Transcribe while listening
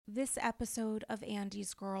This episode of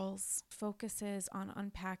Andy's Girls focuses on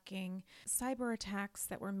unpacking cyber attacks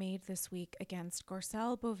that were made this week against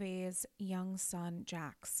Garcelle Beauvais' young son,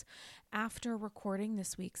 Jax. After recording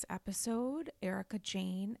this week's episode, Erika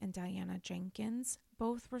Jayne and Diana Jenkins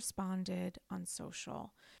both responded on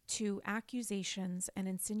social to accusations and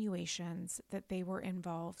insinuations that they were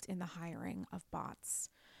involved in the hiring of bots.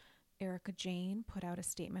 Erika Jayne put out a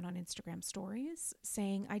statement on Instagram stories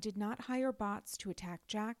saying, "I did not hire bots to attack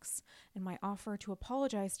Jax, and my offer to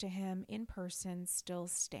apologize to him in person still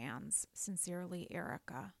stands. Sincerely,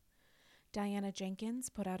 Erika." Diana Jenkins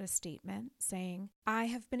put out a statement saying, "I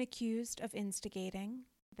have been accused of instigating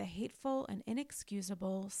the hateful and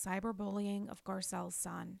inexcusable cyberbullying of Garcelle's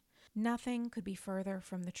son. Nothing could be further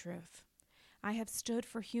from the truth. I have stood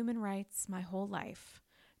for human rights my whole life.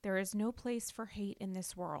 There is no place for hate in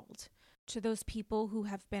this world. To those people who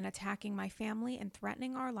have been attacking my family and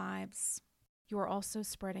threatening our lives, you are also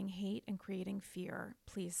spreading hate and creating fear.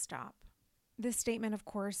 Please stop." This statement, of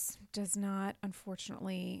course, does not,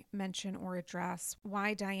 unfortunately, mention or address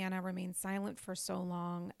why Diana remained silent for so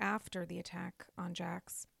long after the attack on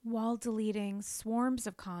Jax, while deleting swarms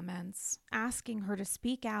of comments asking her to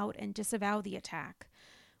speak out and disavow the attack,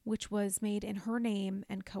 which was made in her name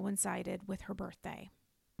and coincided with her birthday.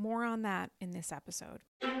 More on that in this episode.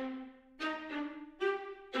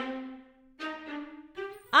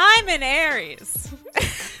 I'm an Aries.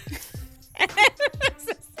 I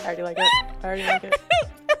already like it.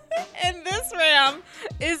 And this ram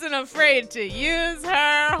isn't afraid to use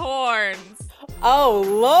her horns. Oh,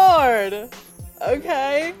 Lord.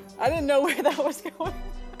 Okay. I didn't know where that was going.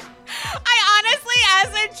 I honestly, as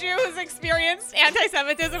a Jew who's experienced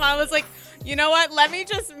anti-Semitism, I was like, you know what? Let me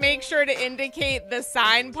just make sure to indicate the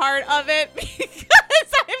sign part of it because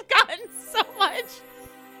I've gotten so much.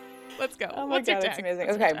 Let's go. Oh my God, it's amazing.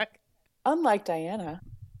 Okay. Unlike Diana,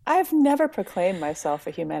 I've never proclaimed myself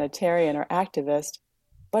a humanitarian or activist,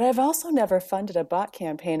 but I've also never funded a bot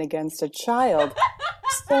campaign against a child.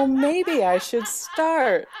 So maybe I should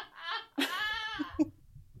start.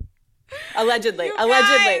 Allegedly, the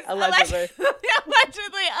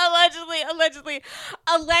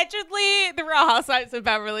Real Housewives of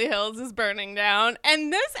Beverly Hills is burning down,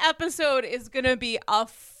 and this episode is gonna be a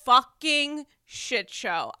fucking shit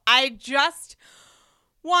show. I just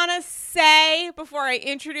want to say, before I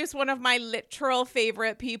introduce one of my literal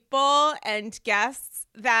favorite people and guests,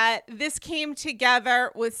 that this came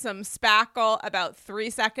together with some spackle about 3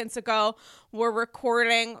 seconds ago. We're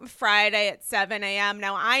recording Friday at 7 a.m.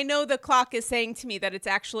 Now, I know the clock is saying to me that it's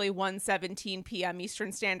actually 1:17 p.m.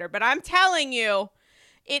 Eastern Standard, but I'm telling you,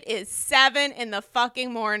 it is 7 in the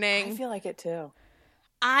fucking morning. I feel like it too.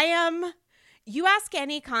 You ask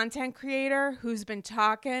any content creator who's been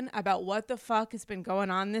talking about what the fuck has been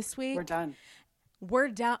going on this week. We're done.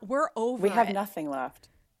 We're over. We have nothing left.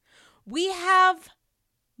 We have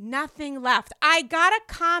nothing left. I got a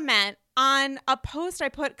comment on a post I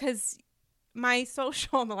put because my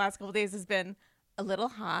social in the last couple of days has been a little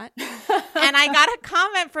hot. And I got a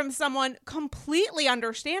comment from someone completely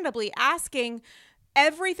understandably asking,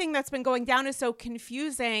 everything that's been going down is so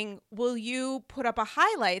confusing. Will you put up a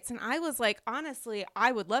highlights? And I was like, honestly,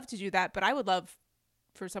 I would love to do that, but I would love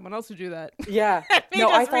for someone else to do that. Yeah. No,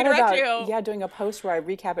 I thought about doing a post where I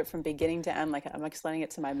recap it from beginning to end. Like I'm explaining it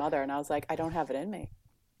to my mother, and I was like, I don't have it in me.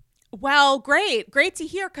 Well, great to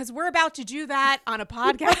hear, because we're about to do that on a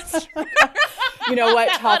podcast. You know what?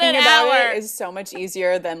 Talking about it is so much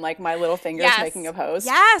easier than like my little fingers making a post.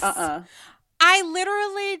 Yes. I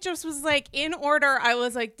literally just was like, in order, I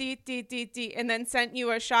was like, D, and then sent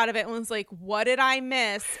you a shot of it and was like, what did I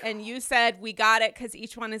miss? And you said, we got it because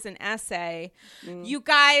each one is an essay. You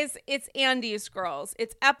guys, it's Andy's Girls.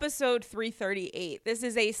 It's episode 338. This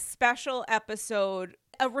is a special episode.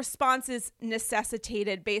 A response is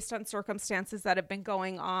necessitated based on circumstances that have been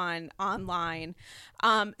going on online.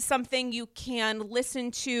 Something you can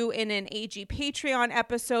listen to in an AG Patreon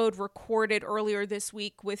episode recorded earlier this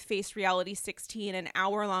week with Face Reality 16, an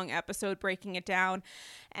hour-long episode breaking it down,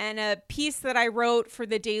 and a piece that I wrote for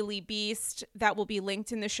the Daily Beast that will be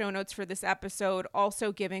linked in the show notes for this episode,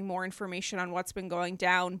 also giving more information on what's been going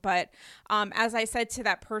down. But as I said to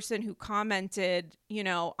that person who commented, you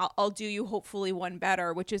know, I'll do you hopefully one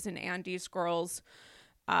better, which is an Andy's Girls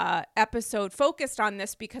episode focused on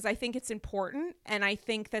this because I think it's important. And I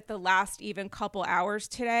think that the last even couple hours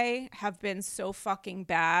today have been so fucking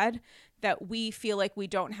bad that we feel like we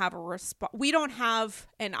don't have we don't have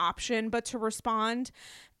an option but to respond.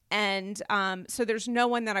 And so there's no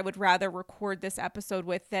one that I would rather record this episode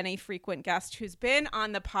with than a frequent guest who's been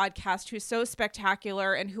on the podcast, who's so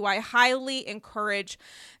spectacular, and who I highly encourage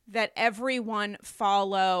that everyone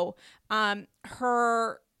follow.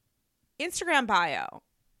 Her Instagram bio,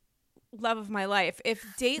 love of my life. If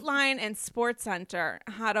Dateline and SportsCenter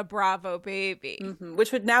had a Bravo baby. Mm-hmm.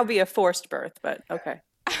 Which would now be a forced birth, but okay.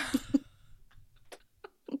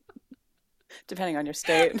 Depending on your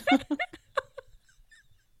state.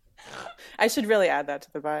 I should really add that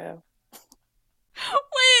to the bio.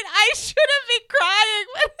 Wait, I shouldn't be crying,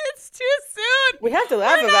 but it's too soon. We have to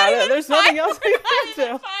laugh about it. There's nothing else we can do.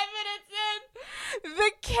 5 minutes in.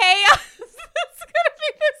 The chaos that's going to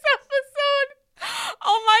be this episode.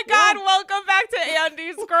 Oh my God. Yeah. Welcome back to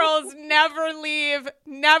Andy's Girls.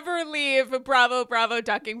 Never leave. Bravo, Bravo,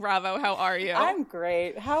 Ducking Bravo. How are you? I'm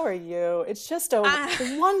great. How are you? It's just a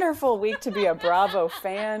wonderful week to be a Bravo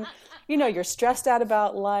fan. You know, you're stressed out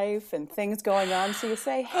about life and things going on. So you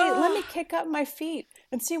say, hey, let me kick up my feet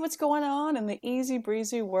and see what's going on in the easy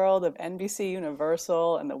breezy world of NBC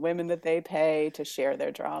Universal and the women that they pay to share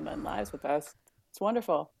their drama and lives with us. It's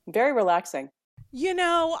wonderful. Very relaxing. You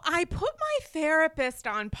know, I put my therapist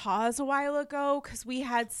on pause a while ago because we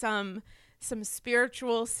had some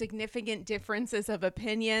spiritual significant differences of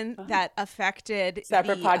opinion that affected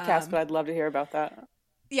separate podcast, but I'd love to hear about that.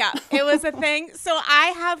 Yeah, it was a thing. So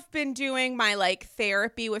I have been doing my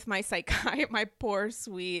therapy with my my poor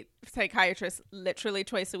sweet psychiatrist literally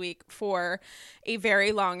twice a week for a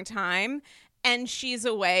very long time. And she's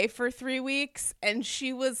away for 3 weeks. And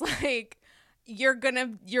she was like, you're gonna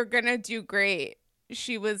do great.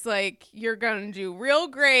 She was like, you're gonna do real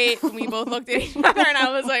great. And we both looked at each other and I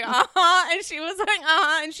was like, uh-huh. And she was like,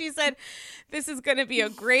 uh-huh. And she said, this is gonna be a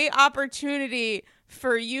great opportunity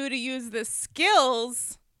for you to use the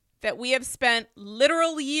skills that we have spent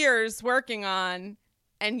literal years working on,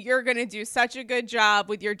 and you're going to do such a good job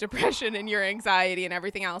with your depression and your anxiety and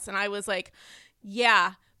everything else. And I was like,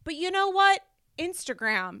 yeah, but you know what?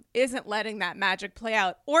 Instagram isn't letting that magic play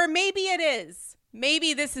out. Or maybe it is.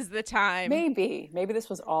 Maybe this is the time. Maybe this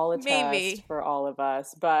was all a test for all of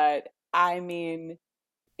us. But I mean,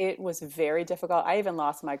 it was very difficult. I even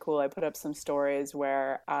lost my cool. I put up some stories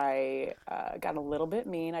where I got a little bit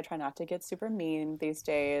mean. I try not to get super mean these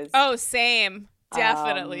days. Oh, same.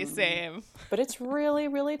 Definitely same. But it's really,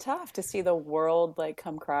 really tough to see the world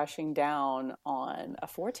come crashing down on a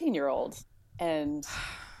 14-year-old. And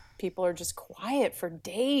people are just quiet for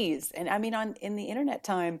days. And I mean, in the internet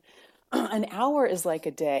time, an hour is like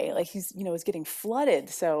a day. He's getting flooded.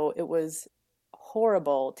 So it was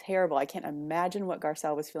horrible, terrible. I can't imagine what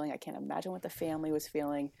Garcelle was feeling. I can't imagine what the family was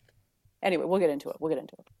feeling. Anyway, we'll get into it.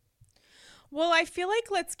 Well, I feel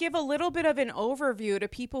like let's give a little bit of an overview to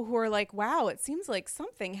people who are like, wow, it seems like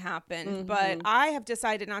something happened. Mm-hmm. But I have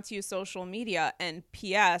decided not to use social media, and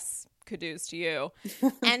P.S., kudos to you.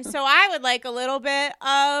 And so I would like a little bit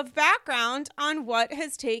of background on what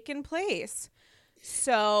has taken place.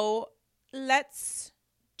 So let's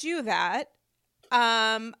do that.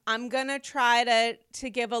 I'm going to try to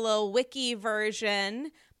give a little wiki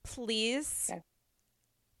version. Please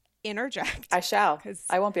interject. I shall.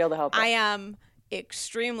 I won't be able to help it. I am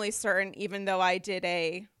extremely certain, even though I did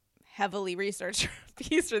a heavily researched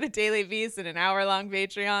piece for the Daily Beast and an hour-long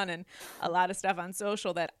Patreon and a lot of stuff on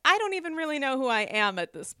social, that I don't even really know who I am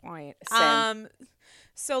at this point. Same.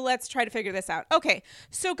 So let's try to figure this out. Okay,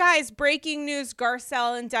 so guys, breaking news,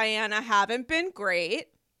 Garcelle and Diana haven't been great.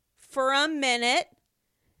 For a minute,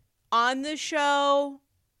 on the show,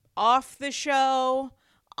 off the show,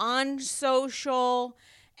 on social,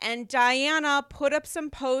 and Diana put up some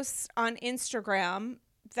posts on Instagram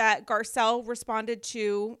that Garcelle responded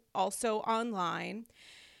to also online.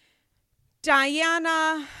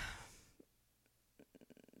 Diana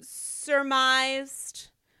surmised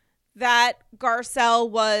that Garcelle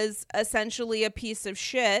was essentially a piece of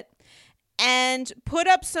shit and put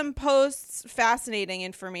up some posts, fascinating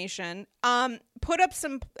information, put up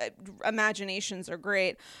some, imaginations are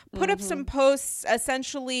great, put up some posts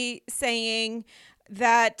essentially saying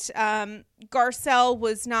that Garcelle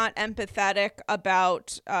was not empathetic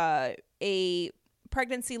about a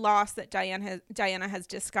pregnancy loss that Diana has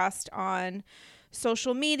discussed on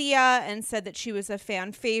social media, and said that she was a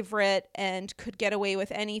fan favorite and could get away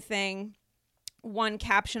with anything. One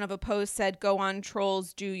caption of a post said, "Go on,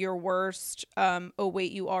 trolls, do your worst. Oh,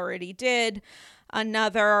 wait, you already did."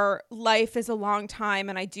 Another, "Life is a long time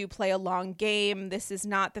and I do play a long game. This is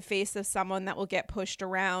not the face of someone that will get pushed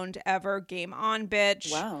around ever. Game on,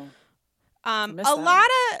 bitch." Wow. A lot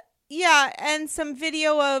of, Yeah, and some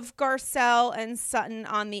video of Garcelle and Sutton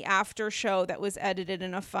on the after show that was edited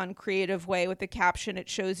in a fun, creative way with the caption, "It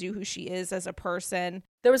shows you who she is as a person."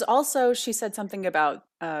 There was also, she said something about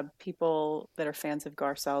people that are fans of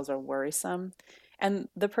Garcelle's are worrisome. And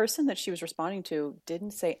the person that she was responding to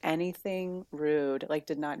didn't say anything rude, like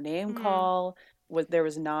did not name Mm. call. There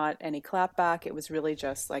was not any clapback. It was really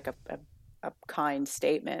just like a kind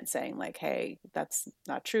statement saying like, hey, that's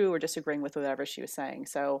not true, or disagreeing with whatever she was saying.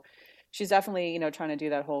 So she's definitely, trying to do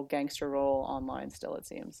that whole gangster role online still, it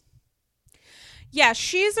seems. Yeah,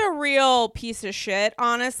 she's a real piece of shit,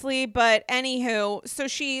 honestly. But anywho, so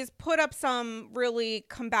she's put up some really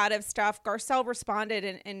combative stuff. Garcelle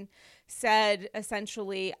responded and said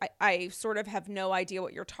essentially, I sort of have no idea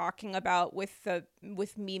what you're talking about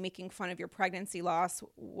with me making fun of your pregnancy loss.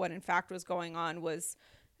 What in fact was going on was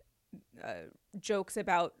jokes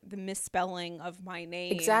about the misspelling of my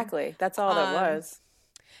name. Exactly. That's all that Um, was.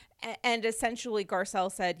 and essentially Garcelle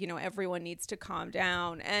said, everyone needs to calm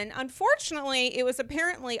down. And unfortunately, it was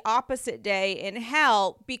apparently opposite day in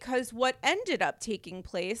hell, because what ended up taking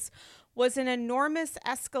place was an enormous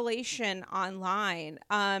escalation online.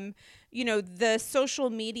 The social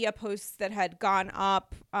media posts that had gone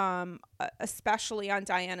up, especially on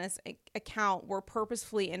Diana's account, were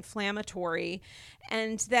purposefully inflammatory.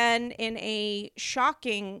 And then, in a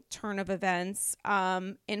shocking turn of events,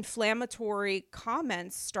 inflammatory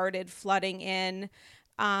comments started flooding in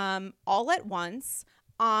all at once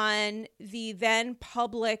on the then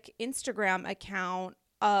public Instagram account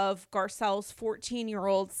of Garcelle's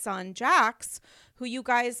 14-year-old son, Jax, who you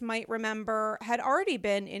guys might remember had already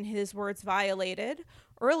been, in his words, violated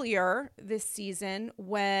earlier this season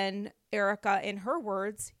when Erika, in her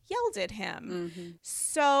words, yelled at him. Mm-hmm.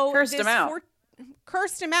 So Cursed him out.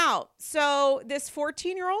 Cursed him out. So this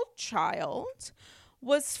 14-year-old child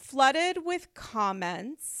was flooded with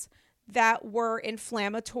comments that were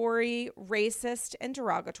inflammatory, racist, and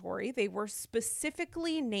derogatory. They were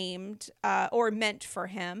specifically named or meant for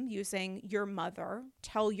him, using "your mother,"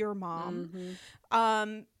 "tell your mom."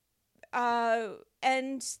 Mm-hmm.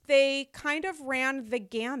 And they kind of ran the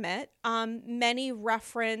gamut. Many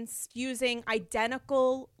referenced using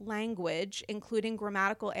identical language, including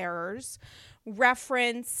grammatical errors,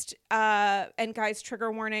 referenced, and guys,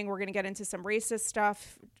 trigger warning, we're going to get into some racist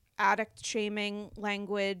stuff, addict shaming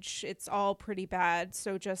language. It's all pretty bad,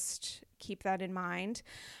 so just keep that in mind.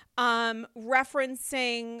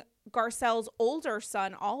 Referencing Garcelle's older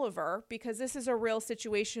son, Oliver, because this is a real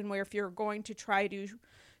situation where if you're going to try to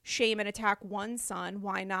shame and attack one son,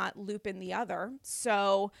 why not loop in the other?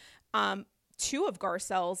 So two of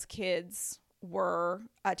Garcelle's kids were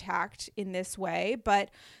attacked in this way,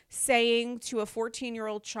 but saying to a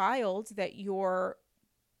 14-year-old child that your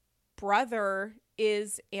brother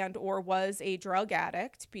is and or was a drug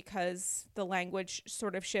addict, because the language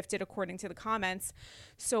sort of shifted according to the comments.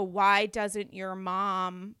 So why doesn't your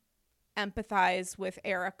mom empathize with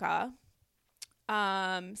Erika?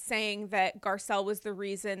 Saying that Garcelle was the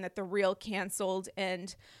reason that the Real canceled,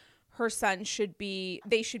 and her son should be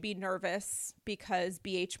nervous because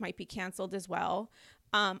BH might be canceled as well.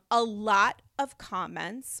 A lot of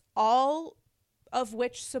comments, all of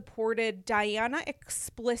which supported Diana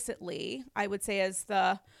explicitly, I would say, as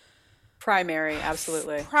the Primary,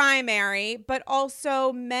 absolutely. primary, but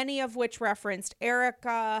also many of which referenced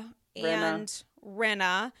Erika and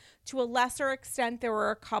Rinna. To a lesser extent, there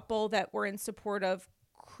were a couple that were in support of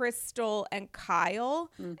Crystal and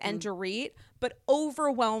Kyle and Dorit, but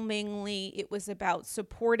overwhelmingly it was about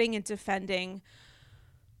supporting and defending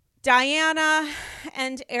Diana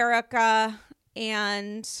and Erika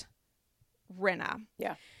and Rinna.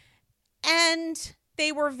 Yeah. And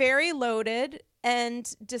they were very loaded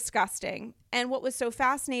and disgusting. And what was so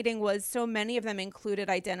fascinating was so many of them included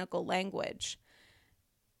identical language.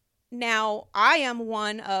 Now, I am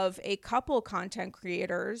one of a couple content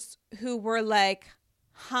creators who were like,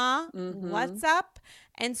 what's up?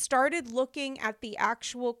 And started looking at the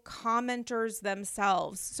actual commenters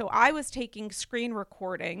themselves. So I was taking screen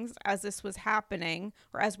recordings as this was happening,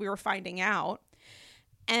 or as we were finding out,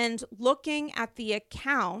 and looking at the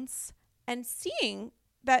accounts and seeing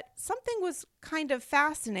that something was kind of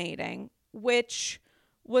fascinating, which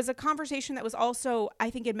was a conversation that was also,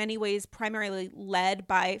 I think, in many ways primarily led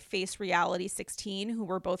by Face Reality 16, who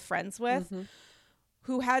we're both friends with,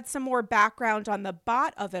 who had some more background on the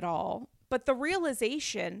bot of it all. But the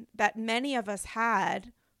realization that many of us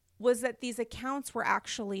had was that these accounts were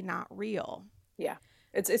actually not real. Yeah.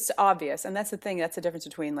 It's obvious. And that's the thing. That's the difference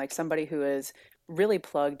between like somebody who is really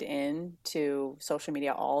plugged in to social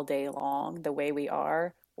media all day long, the way we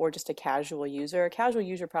are, or just a casual user. A casual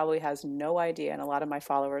user probably has no idea, and a lot of my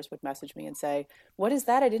followers would message me and say, "What is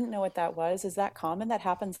that? I didn't know what that was. Is that common? That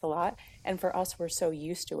happens a lot." And for us, we're so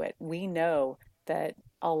used to it. We know that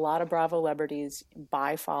a lot of Bravo celebrities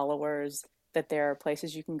buy followers, that there are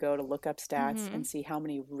places you can go to look up stats Mm-hmm. and see how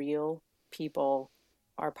many real people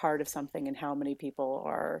are part of something and how many people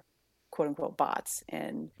are quote unquote bots.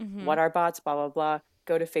 And Mm-hmm. what are bots? Blah, blah, blah.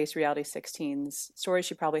 Go to Face Reality 16's story.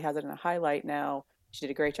 She probably has it in a highlight now. She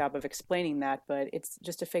did a great job of explaining that, but it's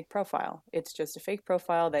just a fake profile. It's just a fake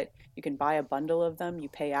profile that you can buy a bundle of them. You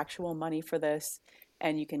pay actual money for this,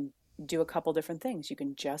 and you can do a couple different things. You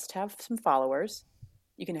can just have some followers.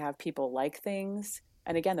 You can have people like things.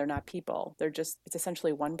 And again, they're not people. They're just, it's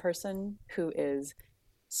essentially one person who is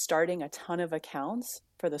starting a ton of accounts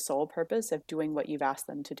for the sole purpose of doing what you've asked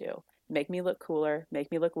them to do. Make me look cooler,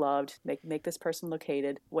 make me look loved, make this person look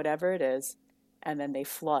hated, whatever it is. And then they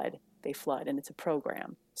flood, and it's a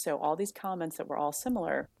program. So all these comments that were all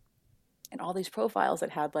similar, and all these profiles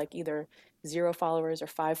that had like either 0 followers or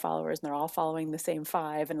 5 followers, and they're all following the same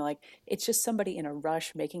 5. And like, it's just somebody in a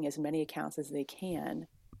rush making as many accounts as they can.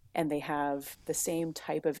 And they have the same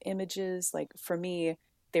type of images. Like for me,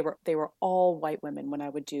 they were all white women when I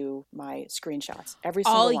would do my screenshots. Every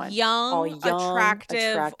All single one. All young, young, attractive white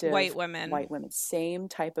attractive women. white women. Same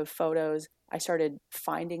type of photos. I started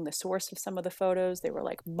finding the source of some of the photos. They were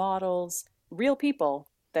like models, real people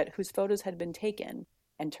that whose photos had been taken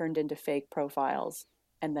and turned into fake profiles,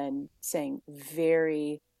 and then saying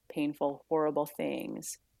very painful, horrible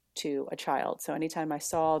things to a child. So anytime I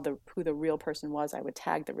saw who the real person was, I would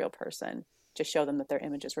tag the real person to show them that their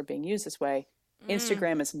images were being used this way. Mm.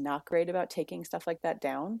 Instagram is not great about taking stuff like that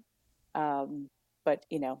down, but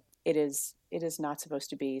it is not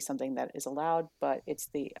supposed to be something that is allowed. But it's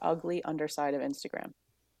the ugly underside of Instagram.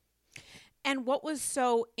 And what was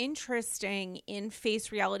so interesting in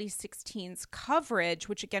Face Reality 16's coverage,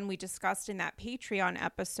 which again we discussed in that Patreon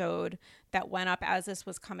episode that went up as this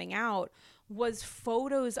was coming out, was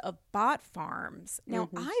photos of bot farms. Now,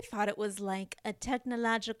 Mm-hmm. I thought it was like a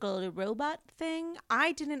technological robot thing.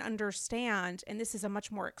 I didn't understand, and this is a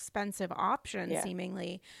much more expensive option Yeah.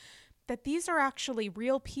 seemingly, that these are actually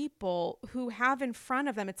real people who have in front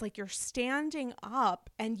of them. It's like you're standing up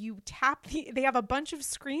and you tap they have a bunch of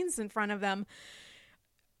screens in front of them.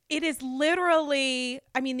 It is literally,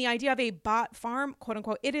 I mean, the idea of a bot farm, quote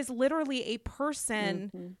unquote, it is literally a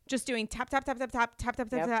person Mm-hmm. just doing tap, tap, tap, tap, tap, tap, tap,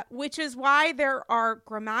 tap, Yep. tap, which is why there are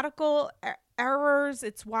grammatical errors.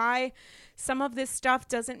 It's why some of this stuff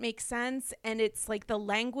doesn't make sense. And it's like the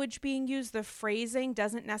language being used, the phrasing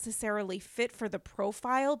doesn't necessarily fit for the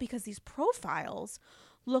profile, because these profiles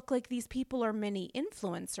look like these people are mini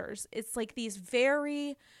influencers. It's like these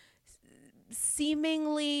very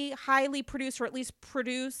seemingly highly produced, or at least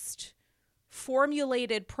produced,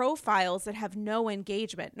 formulated profiles that have no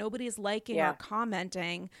engagement. Nobody's liking or Yeah.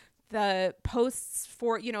 commenting the posts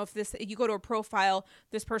for, if this, you go to a profile,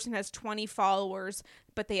 this person has 20 followers,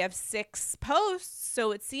 but they have 6 posts.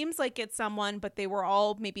 So it seems like it's someone, but they were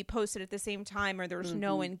all maybe posted at the same time, or there's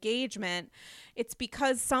no Mm-hmm. engagement. It's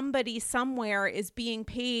because somebody somewhere is being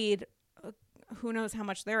paid, who knows how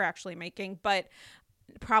much they're actually making, but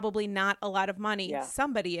probably not a lot of money. Yeah.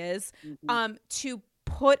 Somebody is, Mm-hmm. to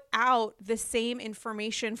put out the same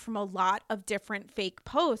information from a lot of different fake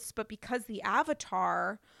posts. But because the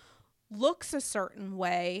avatar looks a certain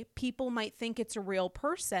way, people might think it's a real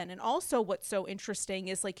person. And also, what's so interesting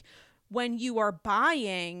is like when you are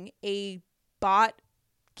buying a bot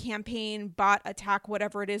campaign, bot attack,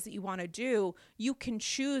 whatever it is that you want to do, you can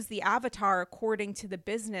choose the avatar according to the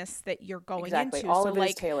business that you're going Exactly. into. All So of it is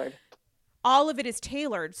like tailored. all of it is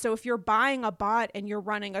tailored. So if you're buying a bot and you're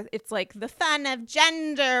running it's like the fun of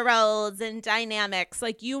gender roles and dynamics,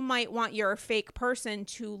 like you might want your fake person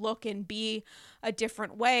to look and be a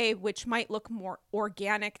different way, which might look more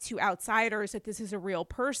organic to outsiders that this is a real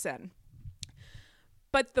person.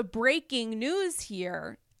 But the breaking news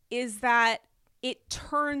here is that it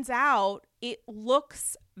turns out, it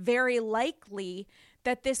looks very likely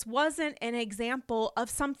that this wasn't an example of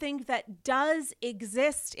something that does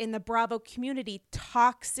exist in the Bravo community: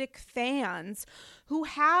 toxic fans who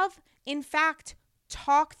have, in fact,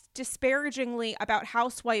 talked disparagingly about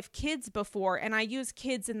housewife kids before. And I use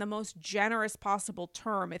kids in the most generous possible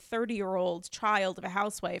term. A 30-year-old child of a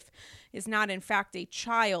housewife is not, in fact, a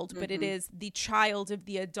child, but it Mm-hmm. is the child of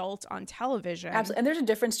the adult on television. Absolutely. And there's a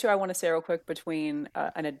difference too, I want to say real quick, between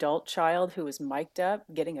an adult child who is mic'd up,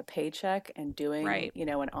 getting a paycheck and doing, Right.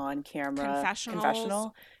 an on-camera Confessionals.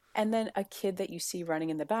 confessional, and then a kid that you see running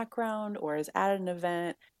in the background or is at an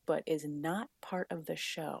event, but is not part of the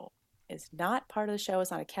show, is not part of the show,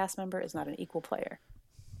 is not a cast member, is not an equal player.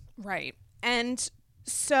 Right. And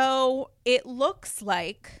so it looks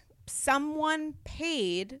like someone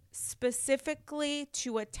paid specifically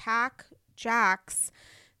to attack Jax,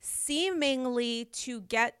 seemingly to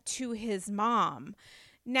get to his mom.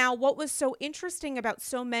 Now, what was so interesting about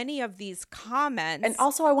so many of these comments... And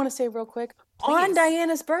also, I want to say real quick, Please. On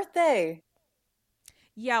Diana's birthday.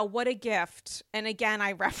 Yeah, what a gift. And again,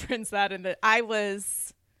 I referenced that I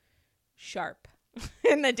was sharp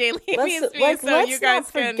in the Daily News. Let's not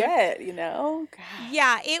forget, you know? God.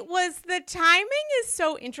 Yeah, the timing is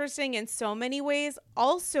so interesting in so many ways.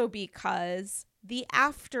 Also because the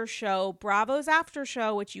after show, Bravo's after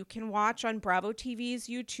show, which you can watch on Bravo TV's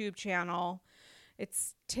YouTube channel,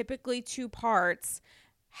 it's typically 2 parts,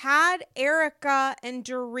 had Erika and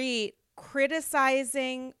Dorit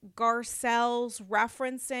criticizing Garcelle's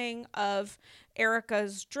referencing of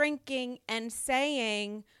Erika's drinking and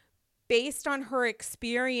saying, based on her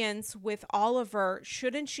experience with Oliver,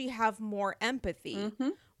 shouldn't she have more empathy? Mm-hmm.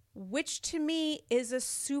 Which to me is a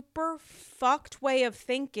super fucked way of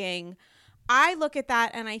thinking. I look at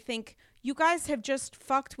that and I think, you guys have just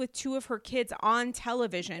fucked with 2 of her kids on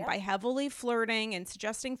television by heavily flirting and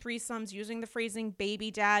suggesting threesomes, using the phrasing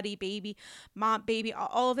baby daddy, baby mom, baby,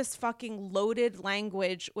 all of this fucking loaded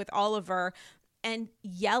language with Oliver, and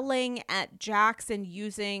yelling at Jax and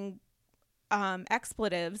using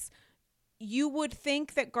expletives. You would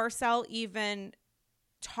think that Garcelle, even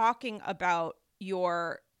talking about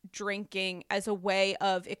your drinking as a way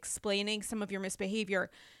of explaining some of your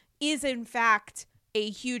misbehavior, is in fact a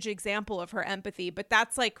huge example of her empathy. But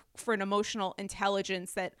that's like for an emotional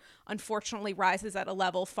intelligence that unfortunately rises at a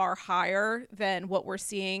level far higher than what we're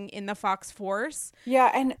seeing in the Fox Force. Yeah.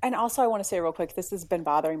 And also I want to say real quick, this has been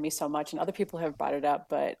bothering me so much and other people have brought it up,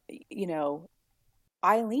 but you know,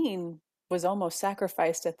 Eileen was almost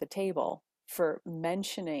sacrificed at the table for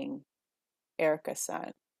mentioning Erika's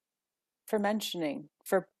son, for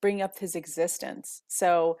bringing up his existence.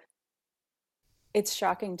 So it's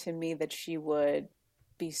shocking to me that she would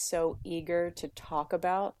be so eager to talk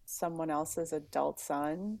about someone else's adult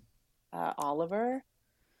son, Oliver,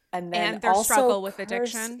 and then their also struggle with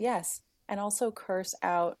addiction. Yes, and also curse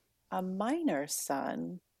out a minor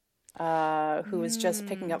son who was just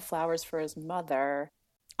picking up flowers for his mother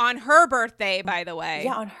on her birthday, by the way.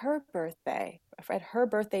 Yeah, on her birthday, at her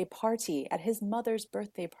birthday party, at his mother's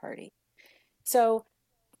birthday party. So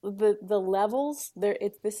the levels there,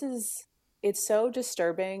 it's so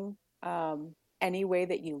disturbing. Any way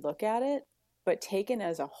that you look at it, but taken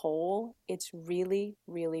as a whole, it's really,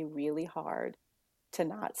 really, really hard to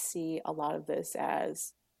not see a lot of this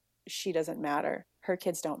as she doesn't matter. Her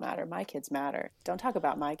kids don't matter. My kids matter. Don't talk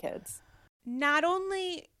about my kids. Not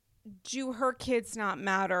only do her kids not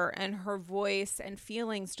matter and her voice and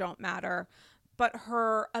feelings don't matter, but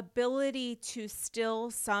her ability to still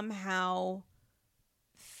somehow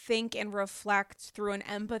think and reflect through an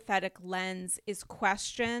empathetic lens is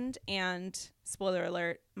questioned and, spoiler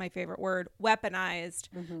alert, my favorite word, weaponized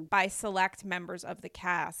by select members of the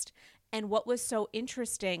cast. And what was so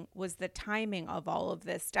interesting was the timing of all of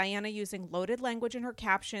this. Diana using loaded language in her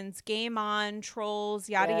captions, game on, trolls,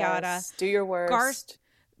 yada, yada. Do your worst.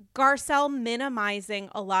 Garcelle minimizing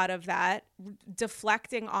a lot of that,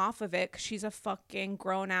 deflecting off of it because she's a fucking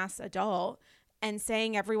grown-ass adult, and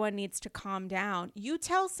saying everyone needs to calm down. You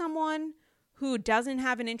tell someone who doesn't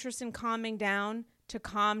have an interest in calming down to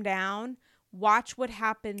calm down, watch what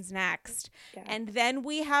happens next. Yeah. And then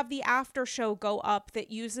we have the after show go up that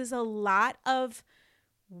uses a lot of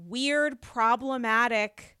weird,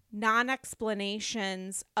 problematic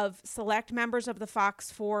non-explanations of select members of the Fox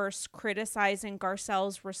Force criticizing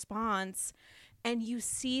Garcelle's response. And you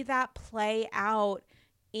see that play out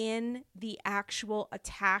in the actual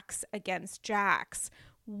attacks against Jax,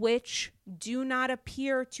 which do not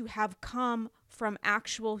appear to have come from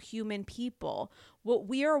actual human people. What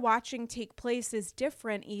we are watching take place is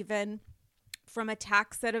different even from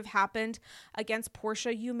attacks that have happened against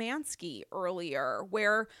Portia Umansky earlier,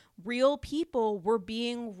 where real people were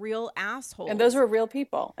being real assholes. And those were real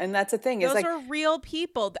people. And that's the thing. Those are real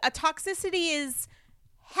people. A toxicity is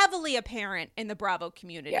heavily apparent in the Bravo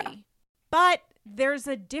community. Yeah. But there's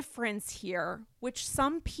a difference here, which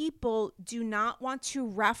some people do not want to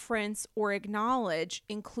reference or acknowledge,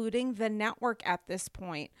 including the network at this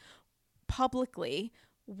point, publicly,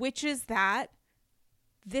 which is that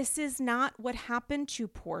this is not what happened to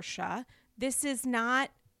Portia. This is not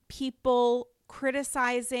people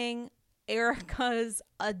criticizing Erika's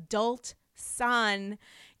adult son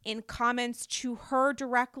in comments to her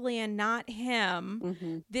directly and not him.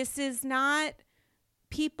 Mm-hmm. This is not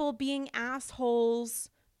people being assholes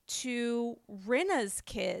to Rinna's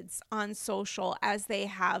kids on social as they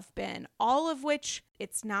have been, all of which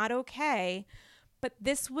it's not okay. But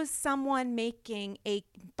this was someone making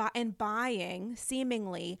and buying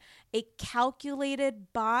seemingly a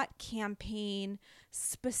calculated bot campaign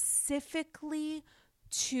specifically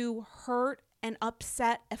to hurt and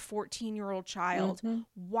upset a 14-year-old child. Mm-hmm.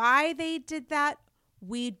 Why they did that,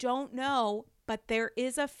 we don't know, but there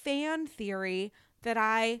is a fan theory that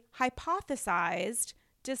I hypothesized,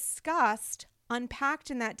 discussed,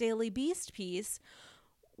 unpacked in that Daily Beast piece,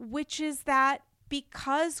 which is that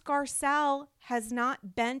because Garcelle has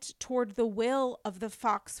not bent toward the will of the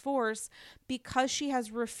Fox Force, because she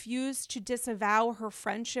has refused to disavow her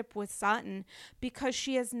friendship with Sutton, because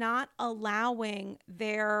she is not allowing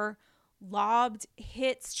their lobbed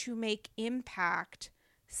hits to make impact,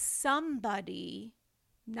 somebody,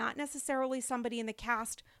 not necessarily somebody in the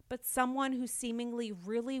cast, but someone who seemingly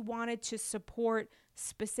really wanted to support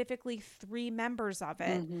specifically 3 members of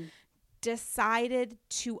it, decided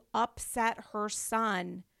to upset her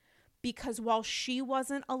son, because while she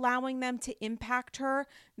wasn't allowing them to impact her,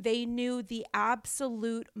 they knew the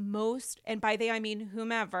absolute most, and by they I mean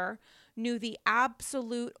whomever, knew the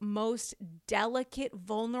absolute most delicate,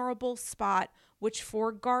 vulnerable spot, which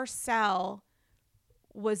for Garcelle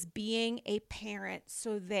was being a parent.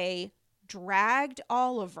 So they dragged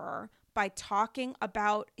Oliver by talking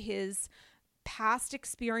about his past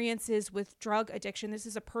experiences with drug addiction. This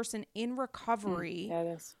is a person in recovery. Yeah, it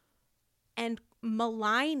is. And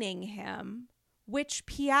maligning him, which,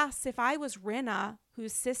 P.S., if I was Rinna,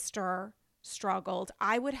 whose sister struggled,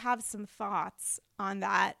 I would have some thoughts on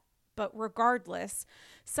that. But regardless,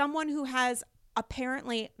 someone who has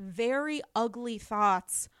apparently very ugly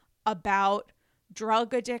thoughts about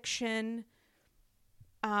drug addiction,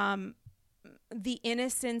 the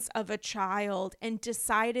innocence of a child, and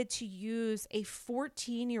decided to use a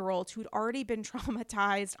 14-year-old who'd already been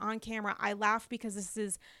traumatized on camera. I laugh because this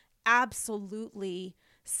is absolutely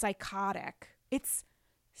psychotic. It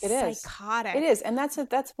psychotic. It is. And that's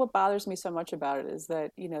what bothers me so much about it, is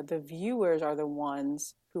that, the viewers are the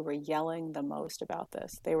ones who were yelling the most about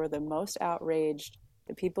this. They were the most outraged.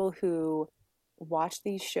 The people who watch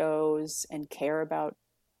these shows and care about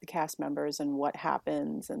the cast members and what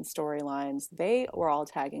happens and storylines, they were all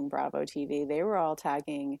tagging Bravo TV. They were all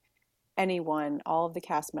tagging anyone, all of the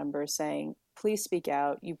cast members, saying, please speak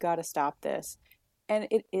out. You've got to stop this. And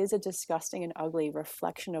it is a disgusting and ugly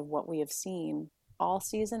reflection of what we have seen all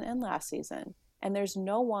season and last season. And there's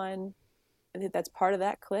no one that's part of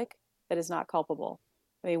that clique that is not culpable.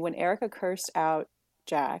 I mean, when Erika cursed out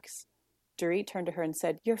Jax, Dorit turned to her and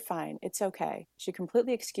said, you're fine. It's okay. She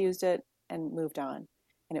completely excused it and moved on.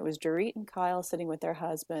 And it was Dorit and Kyle sitting with their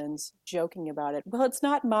husbands joking about it. Well, it's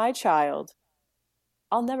not my child.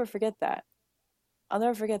 I'll never forget that.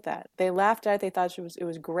 They laughed at it. They thought it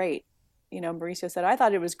was great. Mauricio said, I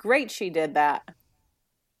thought it was great she did that.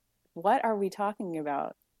 What are we talking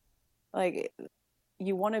about? Like,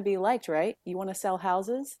 you want to be liked, right? You want to sell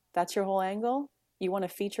houses? That's your whole angle? You want to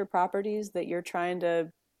feature properties that you're trying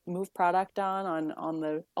to move product on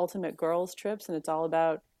the ultimate girls trips, and it's all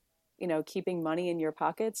about, keeping money in your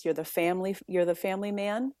pockets. You're the family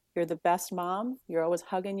man. You're the best mom. You're always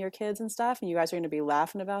hugging your kids and stuff, and you guys are going to be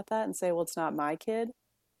laughing about that and say, well, it's not my kid.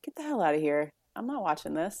 Get the hell out of here. I'm not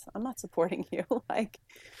watching this. I'm not supporting you. Like,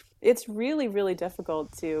 it's really, really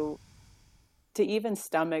difficult to even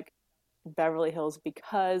stomach Beverly Hills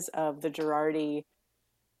because of the Girardi,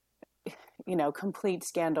 complete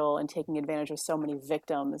scandal and taking advantage of so many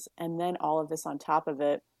victims, and then all of this on top of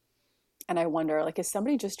it. And I wonder, like, is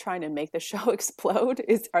somebody just trying to make the show explode?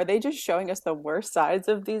 Are they just showing us the worst sides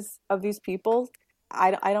of these people?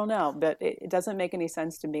 I don't know, but it doesn't make any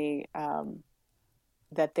sense to me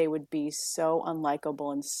that they would be so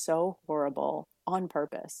unlikable and so horrible on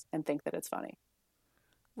purpose and think that it's funny.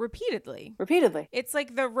 Repeatedly. It's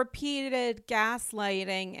like the repeated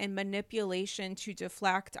gaslighting and manipulation to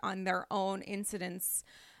deflect on their own instances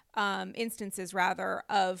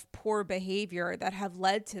of poor behavior that have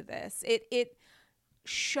led to this. It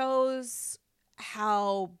shows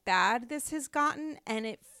how bad this has gotten, and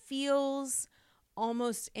it feels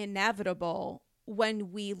almost inevitable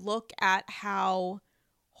when we look at how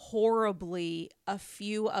horribly a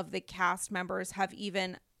few of the cast members have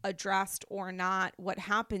even addressed or not what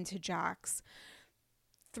happened to Jax,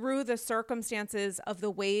 through the circumstances of the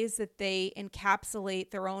ways that they encapsulate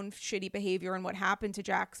their own shitty behavior and what happened to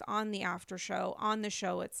Jax on the after show, on the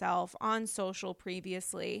show itself, on social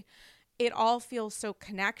previously. It all feels so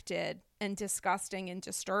connected and disgusting and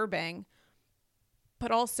disturbing, but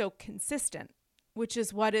also consistent, which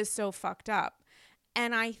is what is so fucked up.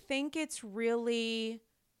 And I think it's really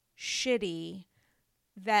shitty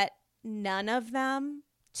that none of them,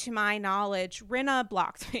 to my knowledge, Rinna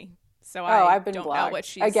blocked me. So I I've been don't know what blocked.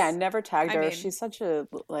 she's, Again, never tagged I her. mean, She's such a,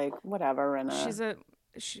 like, whatever, she's Rinna.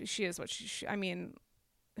 a, she is what I mean,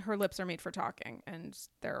 her lips are made for talking and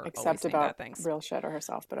they're always Except saying bad about things. real shit or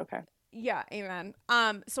herself, but okay. Yeah, amen.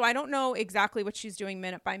 So I don't know exactly what she's doing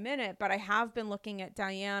minute by minute, but I have been looking at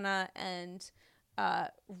Diana and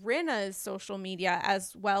Rinna's social media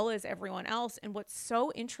as well as everyone else. And what's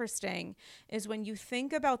so interesting is when you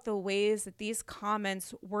think about the ways that these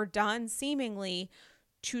comments were done seemingly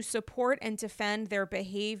to support and defend their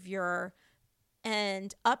behavior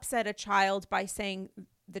and upset a child by saying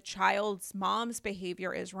the child's mom's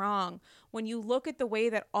behavior is wrong. When you look at the way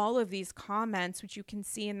that all of these comments, which you can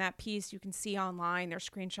see in that piece, you can see online, there's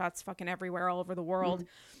screenshots fucking everywhere all over the world.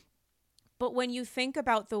 But when you think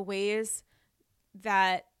about the ways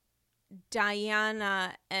that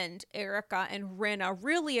Diana and Erica and Rinna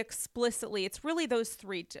really explicitly, it's really those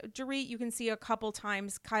three. Dorit, you can see a couple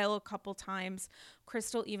times, Kyle a couple times,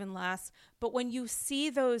 Crystal even less. But when you see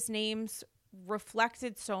those names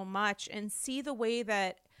reflected so much and see the way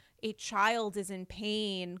that a child is in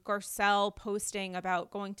pain, Garcelle posting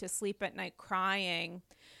about going to sleep at night crying,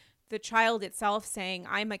 the child itself saying,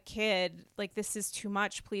 I'm a kid, like this is too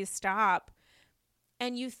much, please stop.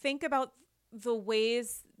 And you think about the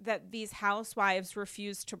ways that these housewives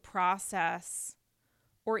refuse to process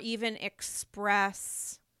or even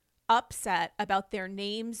express upset about their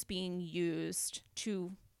names being used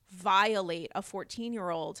to violate a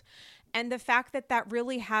 14-year-old. And the fact that that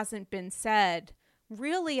really hasn't been said,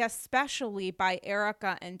 really especially by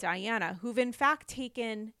Erica and Diana, who've in fact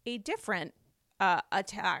taken a different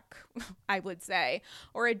attack, I would say,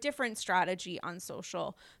 or a different strategy on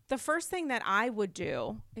social. The first thing that I would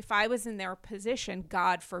do if I was in their position,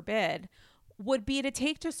 God forbid, would be to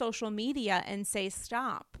take to social media and say,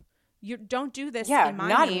 stop. You don't do this in my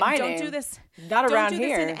not name. In my don't name. do this. Not don't around do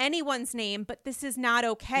here. this in anyone's name, but this is not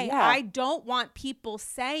okay. Yeah. I don't want people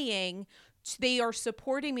saying they are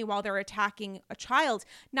supporting me while they're attacking a child.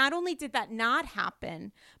 Not only did that not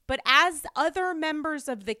happen, but as other members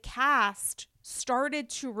of the cast started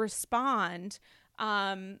to respond,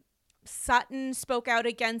 Sutton spoke out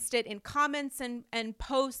against it in comments and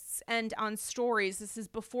posts and on stories. This is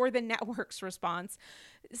before the network's response.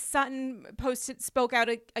 Sutton spoke out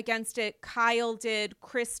against it. Kyle did.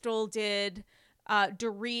 Crystal did.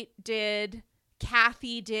 Dorit did.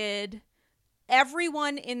 Kathy did.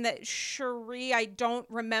 Everyone in the Sheree, I don't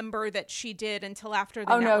remember that she did until after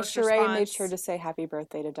the network's response. Sheree made sure to say happy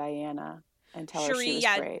birthday to Diana and tell her she was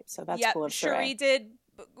great. So that's cool of Sheree. Sheree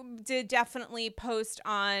did definitely post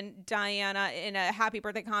on Diana in a happy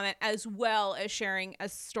birthday comment, as well as sharing a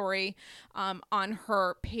story on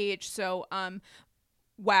her page. So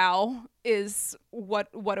wow is what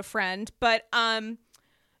a friend. But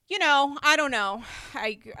you know, I don't know.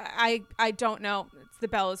 I don't know. The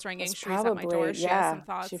bell is ringing. Sheree's at my door. She has some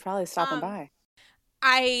thoughts. She's probably stopping by.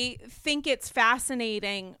 I think it's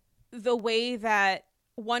fascinating the way that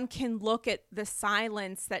one can look at the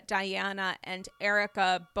silence that Diana and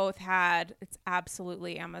Erica both had. It's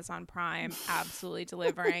absolutely Amazon Prime, absolutely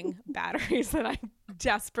delivering batteries that I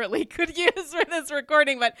desperately could use for this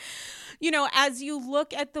recording. But, you know, as you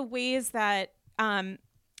look at the ways that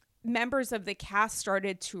members of the cast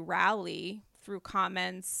started to rally through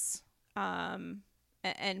comments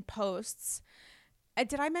and posts.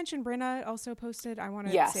 Did I mention Brenna also posted? I want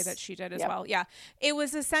to say that she did as well. Yeah. It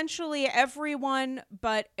was essentially everyone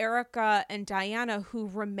but Erica and Diana who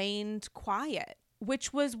remained quiet,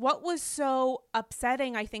 which was what was so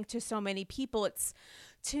upsetting, I think, to so many people. It's,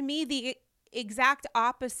 to me, the exact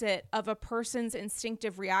opposite of a person's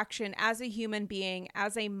instinctive reaction as a human being,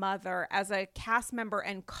 as a mother, as a cast member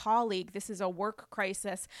and colleague. This is a work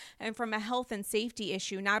crisis. And from a health and safety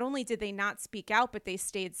issue, not only did they not speak out, but they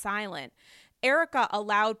stayed silent. Erica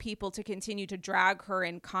allowed people to continue to drag her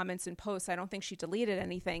in comments and posts. I don't think she deleted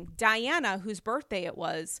anything. Diana, whose birthday it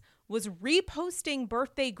was reposting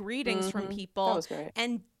birthday greetings from people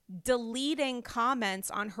and deleting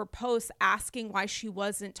comments on her posts asking why she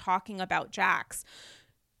wasn't talking about Jax.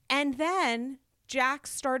 And then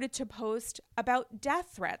Jax started to post about death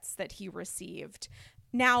threats that he received.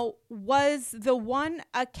 Now, was the one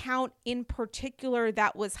account in particular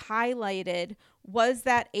that was highlighted, was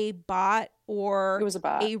that a bot or it was a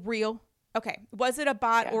bot. A real? Okay. Was it a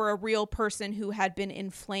bot or a real person who had been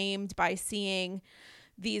inflamed by seeing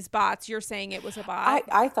these bots? You're saying it was a bot?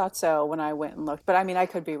 I thought so when I went and looked, but I mean, I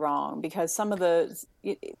could be wrong because some of the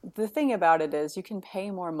thing about it is you can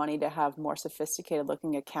pay more money to have more sophisticated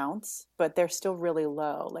looking accounts, but they're still really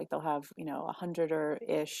low. Like they'll have, 100 or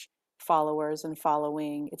ish followers and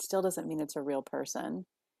following, it still doesn't mean it's a real person.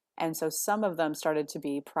 And so some of them started to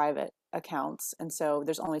be private accounts. And so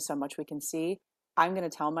there's only so much we can see. I'm going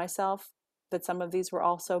to tell myself that some of these were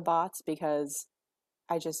also bots because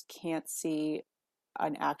I just can't see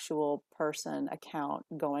an actual person account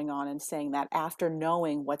going on and saying that after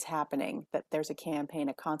knowing what's happening, that there's a campaign,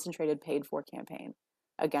 a concentrated paid for campaign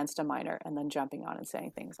against a minor, and then jumping on and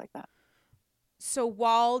saying things like that. So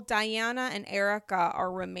while Diana and Erica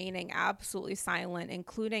are remaining absolutely silent,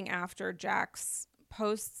 including after Jax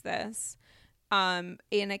posts this, an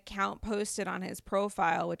account posted on his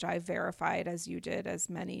profile, which I verified as you did, as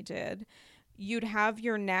many did, you'd have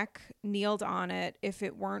your neck kneeled on it if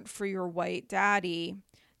it weren't for your white daddy.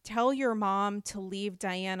 Tell your mom to leave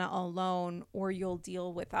Diana alone or you'll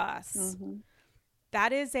deal with us. Mm-hmm.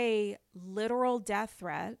 That is a literal death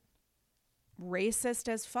threat, racist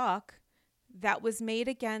as fuck, that was made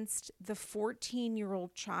against the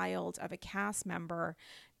 14-year-old child of a cast member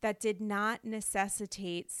that did not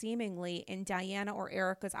necessitate, seemingly, in Diana or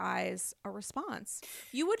Erica's eyes, a response.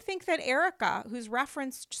 You would think that Erica, who's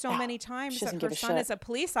referenced so many times that her son is a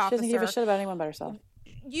police officer. She doesn't give a shit about anyone but herself.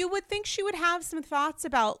 You would think she would have some thoughts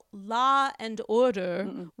about law and order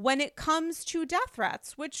when it comes to death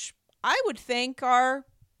threats, which I would think are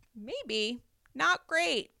maybe not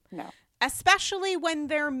great. No. Especially when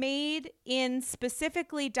they're made in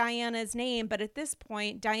specifically Diana's name, but at this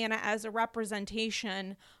point, Diana as a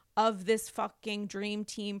representation of this fucking dream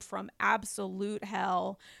team from absolute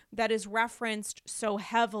hell that is referenced so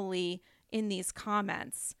heavily in these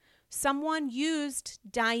comments. Someone used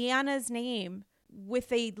Diana's name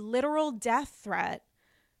with a literal death threat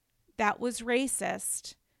that was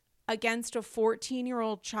racist against a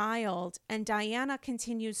 14-year-old child, and Diana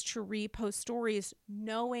continues to repost stories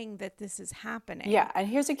knowing that this is happening. Yeah, and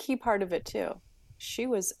here's a key part of it too. She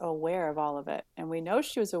was aware of all of it, and we know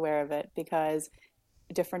she was aware of it because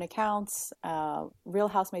different accounts, Real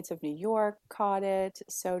Housemates of New York caught it,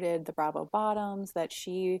 so did the Bravo Bottoms, that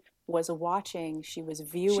she was watching, she was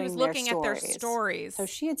viewing she was looking at their stories. So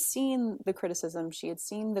she had seen the criticism, she had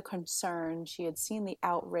seen the concern, she had seen the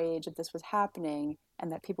outrage that this was happening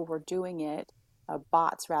and that people were doing it,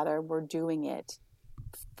 bots rather, were doing it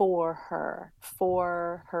for her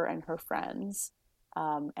and her friends,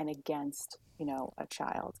 and against, a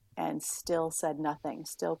child, and still said nothing,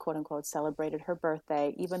 still quote unquote celebrated her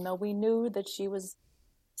birthday, even though we knew that she was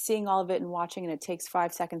seeing all of it and watching, and it takes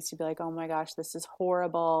 5 seconds to be like, oh my gosh, this is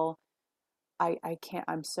horrible. I can't,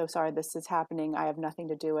 I'm so sorry this is happening. I have nothing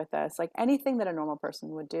to do with this. Like anything that a normal person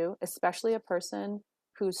would do, especially a person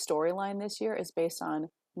whose storyline this year is based on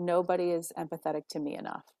nobody is empathetic to me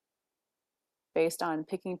enough. Based on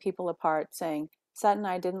picking people apart, saying, Sutton,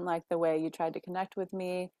 I didn't like the way you tried to connect with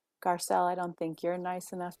me. Garcelle, I don't think you're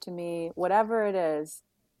nice enough to me. Whatever it is,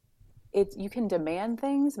 you can demand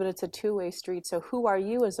things, but it's a two-way street. So who are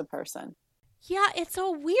you as a person? Yeah, it's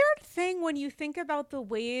a weird thing when you think about the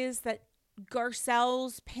ways that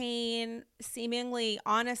Garcelle's pain, seemingly,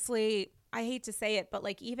 honestly, I hate to say it, but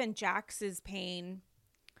like even Jax's pain,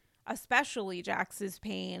 especially Jax's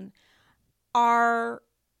pain, are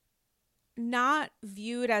not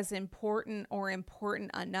viewed as important or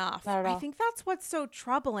important enough. I think that's what's so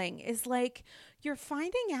troubling is like you're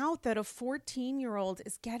finding out that a 14-year-old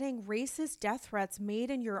is getting racist death threats made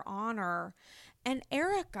in your honor, and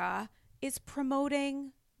Erica is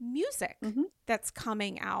promoting music that's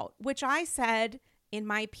coming out, which I said in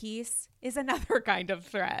my piece is another kind of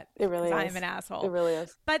threat. It really is. I'm an asshole. It really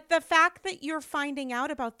is. But the fact that you're finding out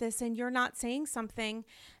about this and you're not saying something,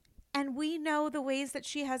 and we know the ways that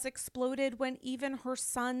she has exploded when even her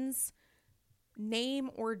son's name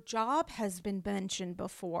or job has been mentioned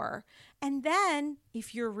before. And then,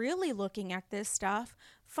 if you're really looking at this stuff,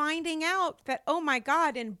 finding out that, oh my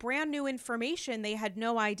God, and brand new information they had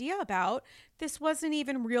no idea about, this wasn't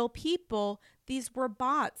even real people. These were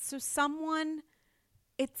bots. So someone,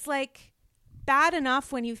 it's like bad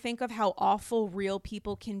enough when you think of how awful real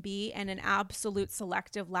people can be and an absolute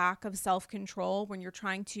selective lack of self-control when you're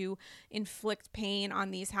trying to inflict pain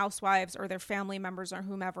on these housewives or their family members or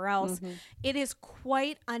whomever else. It is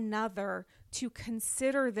quite another to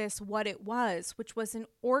consider this what it was, which was an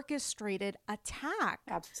orchestrated attack.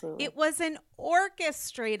 Absolutely. It was an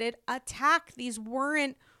orchestrated attack. These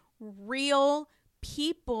weren't real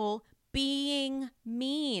people being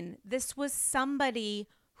mean. This was somebody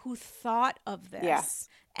who thought of this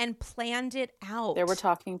and planned it out. There were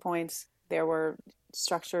talking points. There were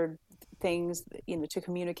structured things, to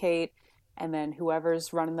communicate. And then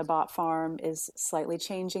whoever's running the bot farm is slightly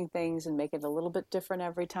changing things and make it a little bit different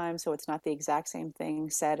every time. So it's not the exact same thing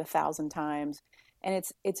said 1,000 times. And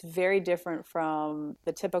it's very different from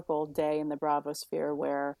the typical day in the Bravo sphere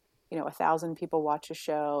where, 1,000 people watch a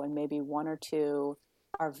show and maybe one or two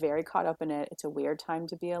are very caught up in it. It's a weird time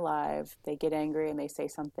to be alive. They get angry and they say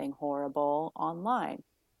something horrible online.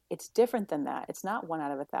 It's different than that. It's not 1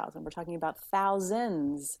 out of 1,000. We're talking about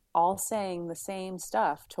thousands all saying the same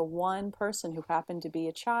stuff to one person who happened to be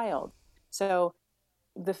a child. So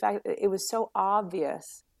the fact that it was so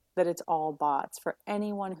obvious that it's all bots, for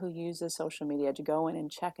anyone who uses social media to go in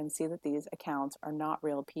and check and see that these accounts are not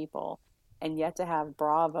real people, and yet to have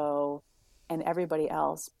Bravo and everybody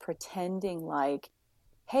else pretending like,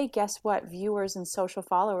 hey, guess what, viewers and social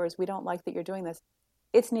followers, we don't like that you're doing this.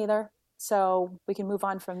 It's neither. So we can move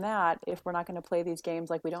on from that if we're not going to play these games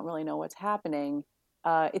like we don't really know what's happening.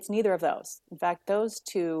 It's neither of those. In fact, those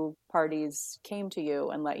two parties came to you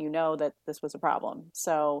and let you know that this was a problem.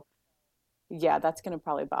 So yeah, that's going to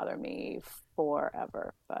probably bother me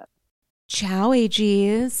forever. But ciao,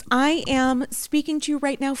 AGs. I am speaking to you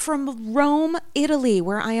right now from Rome, Italy,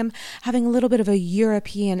 where I am having a little bit of a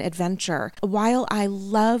European adventure. While I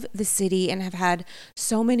love the city and have had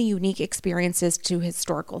so many unique experiences to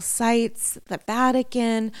historical sites, the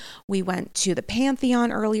Vatican, we went to the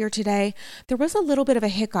Pantheon earlier today, there was a little bit of a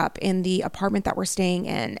hiccup in the apartment that we're staying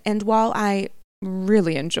in. And while I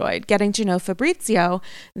really enjoyed getting to know Fabrizio,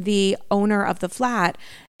 the owner of the flat,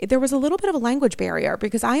 there was a little bit of a language barrier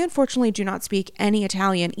because I unfortunately do not speak any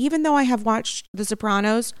Italian, even though I have watched The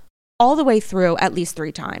Sopranos all the way through at least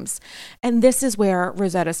 3 times. And this is where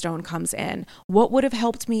Rosetta Stone comes in. What would have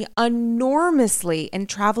helped me enormously in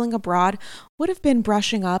traveling abroad would have been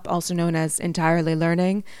brushing up, also known as entirely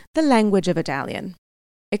learning, the language of Italian.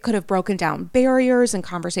 It could have broken down barriers in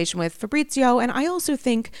conversation with Fabrizio, and I also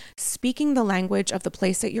think speaking the language of the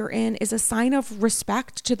place that you're in is a sign of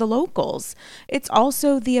respect to the locals. It's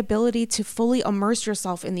also the ability to fully immerse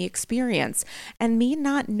yourself in the experience. And me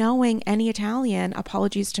not knowing any Italian,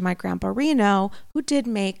 apologies to my grandpa Reno, who did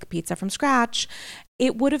make pizza from scratch,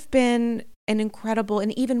 it would have been an incredible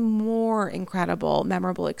and even more incredible,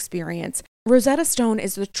 memorable experience. Rosetta Stone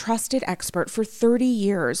is the trusted expert for 30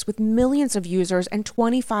 years with millions of users and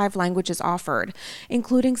 25 languages offered,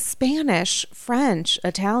 including Spanish, French,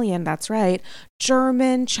 Italian, that's right,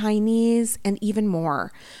 German, Chinese, and even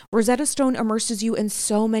more. Rosetta Stone immerses you in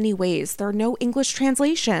so many ways. There are no English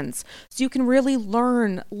translations, so you can really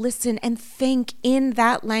learn, listen, and think in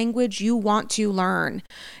that language you want to learn.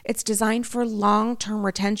 It's designed for long-term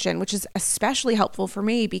retention, which is especially helpful for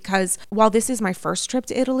me because while this is my first trip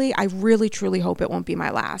to Italy, I really truly hope it won't be my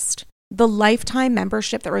last. The lifetime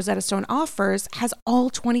membership that Rosetta Stone offers has all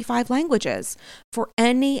 25 languages for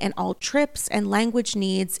any and all trips and language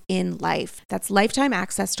needs in life. That's lifetime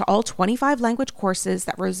access to all 25 language courses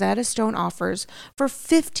that Rosetta Stone offers for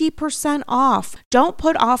 50% off. Don't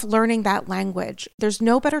put off learning that language. There's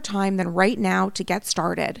no better time than right now to get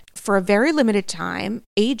started. For a very limited time,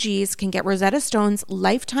 AGs can get Rosetta Stone's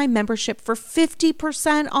lifetime membership for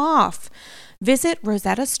 50% off. Visit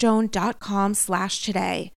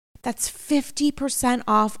rosettastone.com/today. That's 50%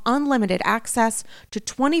 off unlimited access to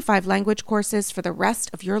 25 language courses for the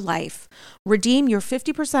rest of your life. Redeem your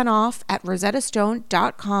 50% off at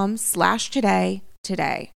rosettastone.com/today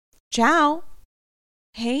today. Ciao.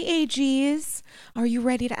 Hey, AGs. Are you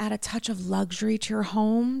ready to add a touch of luxury to your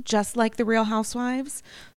home, just like the Real Housewives?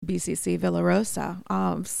 BCC Villa Rosa,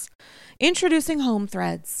 OBS. Introducing Home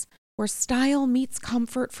Threads, where style meets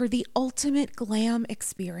comfort for the ultimate glam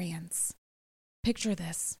experience. Picture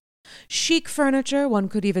this. Chic furniture, one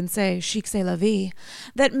could even say chic c'est la vie,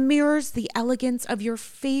 that mirrors the elegance of your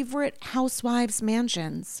favorite housewives'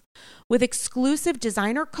 mansions. With exclusive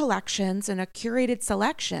designer collections and a curated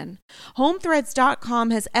selection,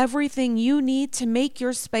 HomeThreads.com has everything you need to make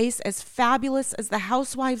your space as fabulous as the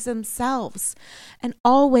housewives themselves, and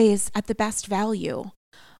always at the best value.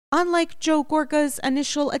 Unlike Joe Gorga's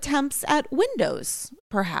initial attempts at windows,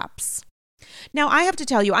 perhaps. Now, I have to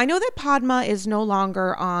tell you, I know that Padma is no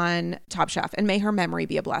longer on Top Chef, and may her memory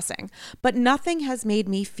be a blessing, but nothing has made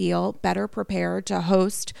me feel better prepared to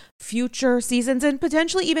host future seasons and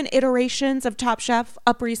potentially even iterations of Top Chef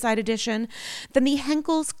Upper East Side Edition than the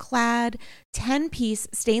Henkel's Clad 10-piece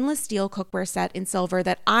stainless steel cookware set in silver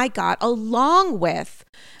that I got, along with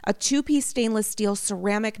a 2-piece stainless steel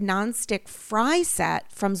ceramic nonstick fry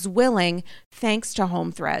set from Zwilling, thanks to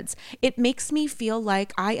Home Threads. It makes me feel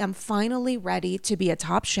like I am finally ready to be a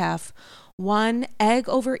top chef, one egg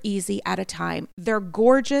over easy at a time. They're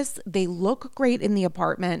gorgeous. They look great in the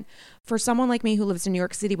apartment. For someone like me who lives in New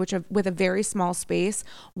York City, with a very small space,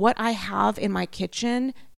 what I have in my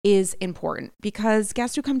kitchen is important because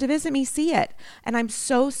guests who come to visit me see it. And I'm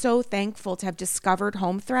so, so thankful to have discovered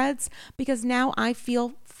Home Threads because now I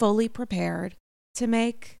feel fully prepared to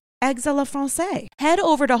make eggs a la française. Head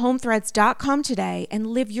over to homethreads.com today and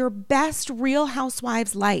live your best Real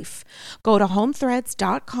Housewives life. Go to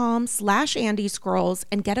homethreads.com/AndyScrolls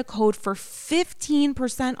and get a code for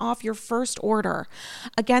 15% off your first order.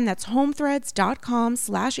 Again, that's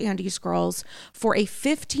homethreads.com/AndyScrolls for a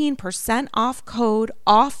 15% off code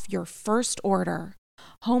off your first order.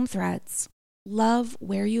 Home Threads. Love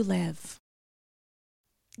where you live.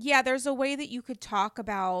 Yeah, there's a way that you could talk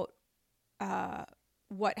about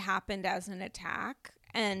what happened as an attack,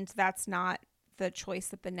 and that's not the choice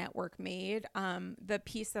that the network made. The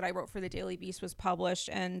piece that I wrote for the Daily Beast was published,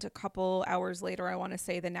 and a couple hours later, I want to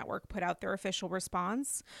say the network put out their official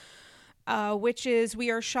response, which is, we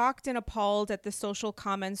are shocked and appalled at the social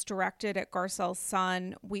comments directed at Garcelle's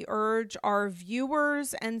son. We urge our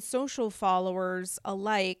viewers and social followers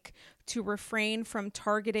alike to refrain from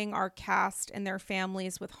targeting our cast and their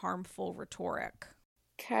families with harmful rhetoric.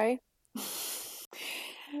 Okay.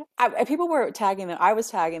 People were tagging them. I was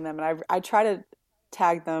tagging them, and I try to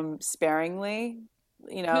tag them sparingly.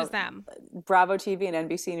 You know, who's them? Bravo TV and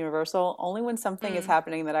NBC Universal. Only when something is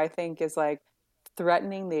happening that I think is like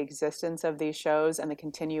threatening the existence of these shows and the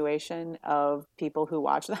continuation of people who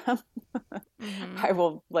watch them, I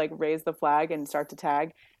will like raise the flag and start to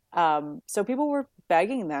tag. So people were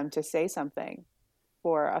begging them to say something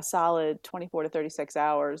for a solid 24 to 36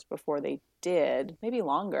 hours before they did, maybe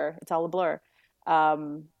longer. It's all a blur.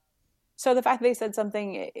 So the fact that they said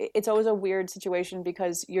something, it's always a weird situation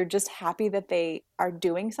because you're just happy that they are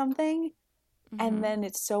doing something. And then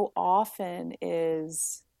it so often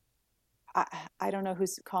is, I don't know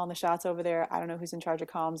who's calling the shots over there. I don't know who's in charge of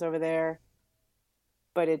comms over there,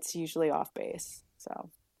 but it's usually off base. So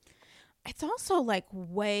it's also like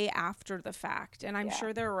way after the fact. And I'm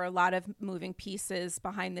sure there were a lot of moving pieces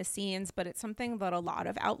behind the scenes, but it's something that a lot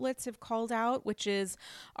of outlets have called out, which is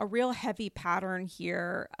a real heavy pattern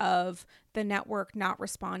here of the network not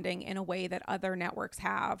responding in a way that other networks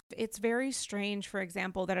have. It's very strange, for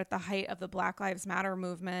example, that at the height of the Black Lives Matter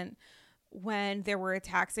movement, when there were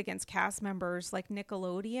attacks against cast members, like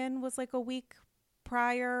Nickelodeon was like a week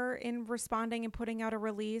prior in responding and putting out a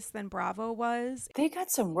release than Bravo was. They got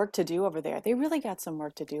some work to do over there. They really got some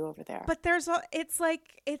work to do over there. But there's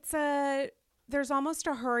almost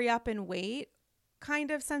a hurry up and wait kind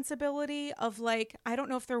of sensibility of like, I don't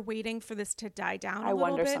know if they're waiting for this to die down a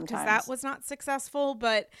little bit because that was not successful,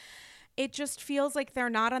 but it just feels like they're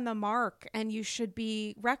not on the mark, and you should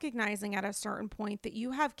be recognizing at a certain point that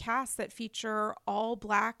you have casts that feature all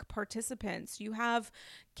Black participants. You have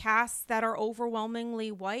casts that are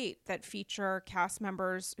overwhelmingly white that feature cast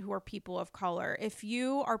members who are people of color. If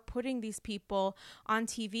you are putting these people on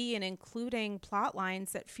TV and including plot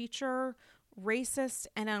lines that feature racist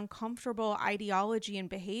and uncomfortable ideology and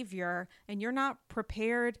behavior, and you're not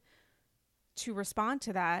prepared to respond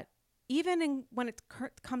to that, even when it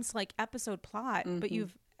comes to like episode plot, but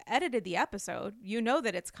you've edited the episode, you know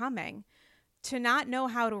that it's coming, to not know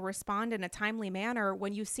how to respond in a timely manner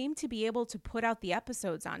when you seem to be able to put out the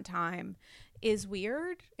episodes on time is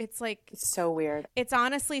weird. It's so weird. It's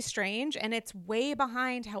honestly strange, and it's way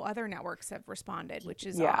behind how other networks have responded, which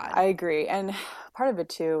is odd. I agree. And part of it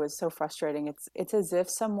too is so frustrating. It's as if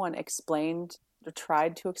someone explained or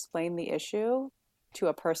tried to explain the issue to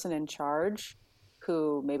a person in charge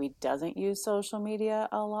who maybe doesn't use social media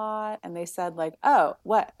a lot. And they said like, oh,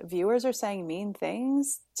 what? Viewers are saying mean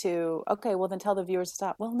things okay, well then tell the viewers to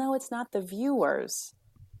stop. Well, no, it's not the viewers.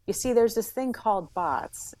 You see, there's this thing called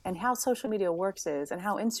bots, and how social media works is, and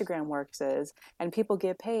how Instagram works is, and people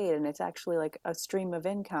get paid, and it's actually like a stream of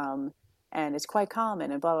income, and it's quite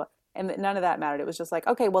common, and blah, blah. And none of that mattered. It was just like,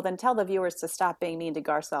 okay, well then tell the viewers to stop being mean to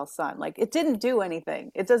Garcelle's son. Like, it didn't do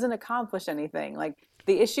anything. It doesn't accomplish anything. Like,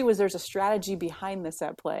 the issue is there's a strategy behind this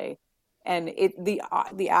at play. And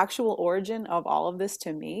the actual origin of all of this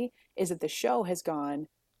to me is that the show has gone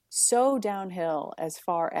so downhill as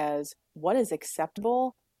far as what is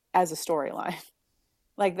acceptable as a storyline.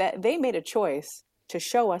 Like, that they made a choice to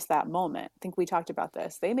show us that moment. I think we talked about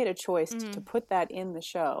this. They made a choice to put that in the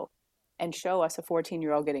show and show us a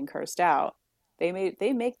 14-year-old getting cursed out. They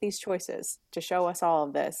make these choices to show us all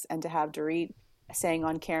of this, and to have Dorit saying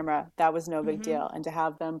on camera that was no big deal, and to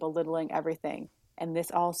have them belittling everything. And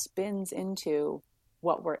this all spins into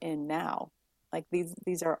what we're in now. Like,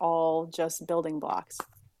 these are all just building blocks.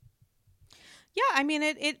 Yeah, I mean,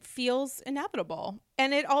 it feels inevitable.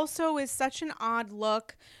 And it also is such an odd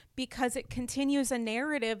look because it continues a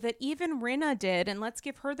narrative that even Rinna did. And let's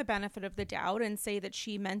give her the benefit of the doubt and say that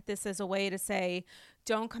she meant this as a way to say,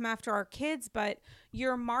 don't come after our kids. But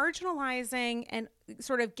you're marginalizing and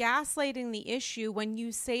sort of gaslighting the issue when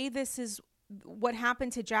you say this is what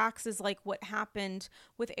happened to Jax is like what happened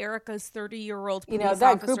with Erica's 30-year-old police officer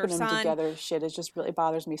son. That grouping them together shit is just really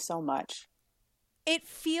bothers me so much. It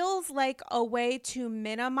feels like a way to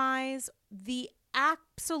minimize the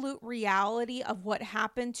absolute reality of what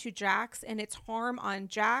happened to Jax and its harm on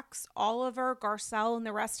Jax, Oliver, Garcelle, and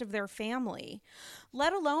the rest of their family.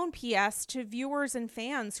 Let alone, P.S., to viewers and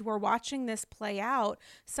fans who are watching this play out,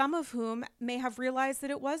 some of whom may have realized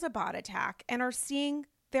that it was a bot attack and are seeing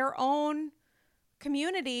their own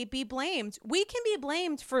community be blamed. We can be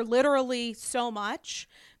blamed for literally so much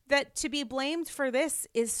that to be blamed for this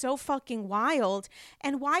is so fucking wild.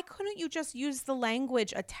 And why couldn't you just use the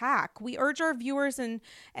language attack? We urge our viewers and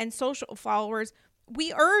social followers,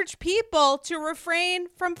 we urge people to refrain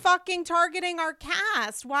from fucking targeting our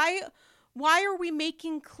cast. Why are we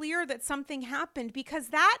making clear that something happened? Because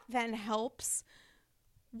that then helps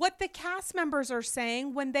what the cast members are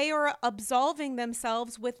saying when they are absolving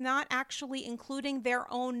themselves with not actually including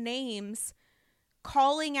their own names,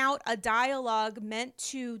 calling out a dialogue meant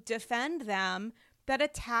to defend them that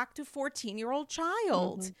attacked a 14-year-old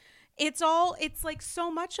child. Mm-hmm. It's like so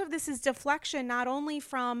much of this is deflection, not only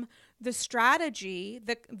from the strategy,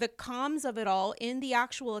 the comms of it all in the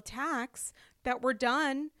actual attacks that were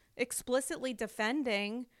done explicitly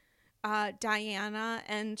defending Diana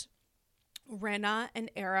and Rinna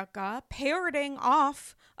and Erica, parroting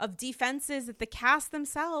off of defenses that the cast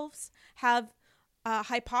themselves have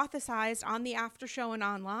hypothesized on the after show and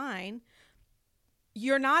online.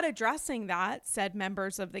 You're not addressing that, said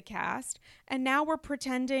members of the cast. And now we're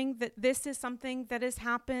pretending that this is something that has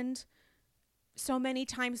happened so many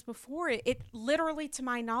times before. It literally, to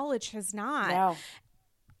my knowledge, has not. No.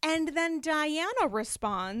 And then Diana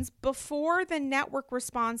responds before the network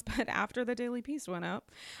responds, but after the Daily Beast went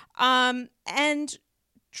up, and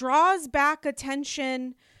draws back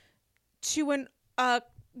attention to an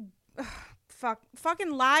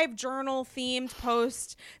fucking live journal themed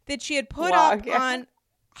post that she had put up on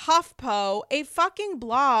HuffPo, a fucking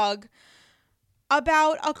blog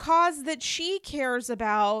about a cause that she cares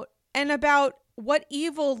about and about what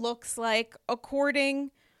evil looks like according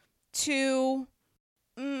to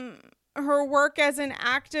her work as an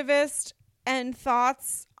activist and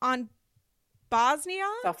thoughts on Bosnia.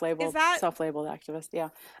 Self-labeled activist. Yeah.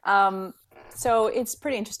 So it's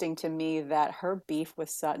pretty interesting to me that her beef with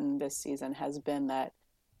Sutton this season has been that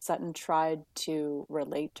Sutton tried to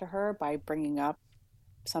relate to her by bringing up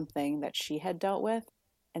something that she had dealt with.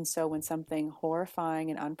 And so when something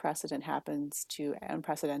horrifying and unprecedented happens to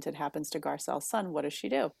Garcelle's son, what does she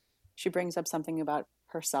do? She brings up something about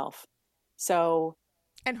herself. So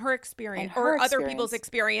and her experience, or other people's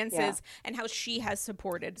experiences, and how she has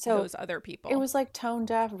supported those other people. It was like tone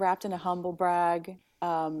deaf, wrapped in a humble brag,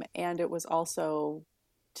 and it was also,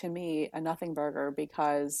 to me, a nothing burger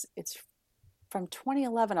because it's from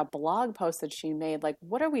 2011, a blog post that she made. Like,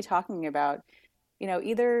 what are we talking about?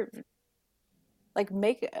 Either like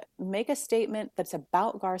make a statement that's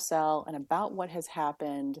about Garcelle and about what has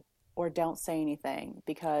happened, or don't say anything,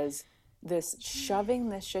 because this shoving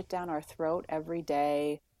this shit down our throat every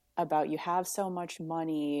day about you have so much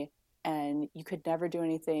money and you could never do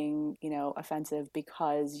anything, offensive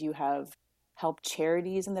because you have helped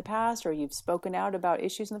charities in the past or you've spoken out about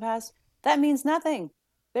issues in the past, that means nothing.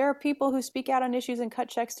 There are people who speak out on issues and cut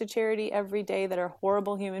checks to charity every day that are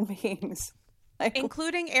horrible human beings.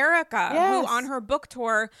 Including Erica, who on her book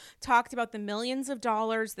tour talked about the millions of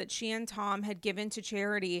dollars that she and Tom had given to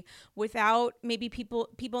charity without maybe people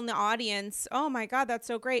in the audience, oh my God, that's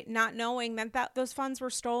so great, not knowing that those funds were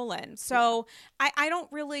stolen. So I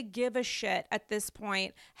don't really give a shit at this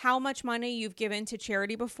point how much money you've given to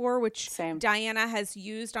charity before, which Diana has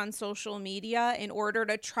used on social media in order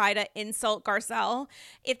to try to insult Garcelle.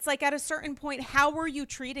 It's like at a certain point, how were you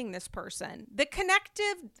treating this person? The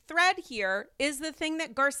connective thread here is the thing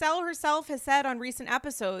that Garcelle herself has said on recent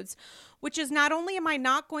episodes, which is not only am I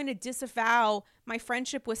not going to disavow my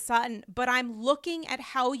friendship with Sutton, but I'm looking at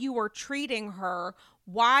how you are treating her.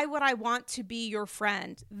 Why would I want to be your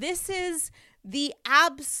friend? This is the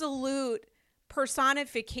absolute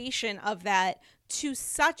personification of that to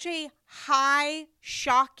such a high,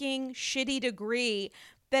 shocking, shitty degree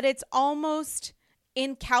that it's almost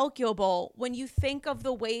incalculable when you think of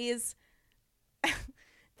the ways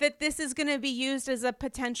that this is going to be used as a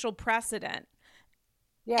potential precedent.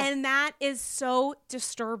 Yeah. And that is so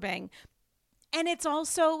disturbing. And it's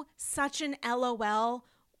also such an LOL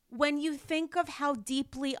when you think of how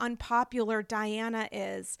deeply unpopular Diana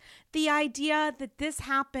is, the idea that this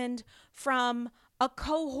happened from a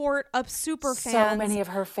cohort of super fans. So many of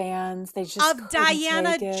her fans, they just of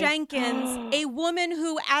Diana take it. Jenkins, a woman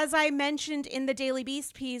who, as I mentioned in the Daily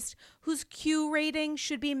Beast piece, whose Q rating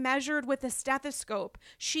should be measured with a stethoscope.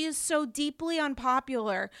 She is so deeply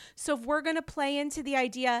unpopular. So if we're going to play into the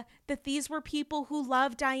idea that these were people who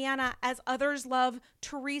love Diana as others love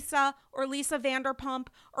Teresa or Lisa Vanderpump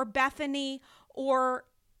or Bethany or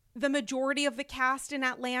the majority of the cast in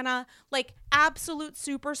Atlanta, like absolute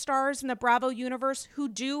superstars in the Bravo universe who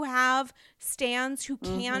do have stans who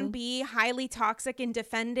can be highly toxic in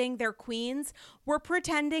defending their queens. We're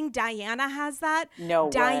pretending Diana has that. No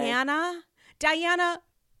way. Diana,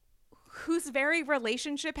 whose very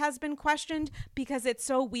relationship has been questioned because it's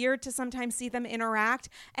so weird to sometimes see them interact.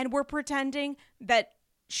 And we're pretending that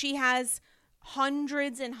she has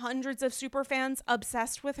hundreds and hundreds of super fans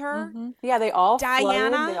obsessed with her. Yeah, they all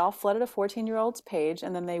Diana, flooded a 14-year-old's page,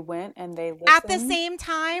 and then they went and they listened. At the same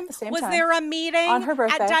time, was there a meeting on her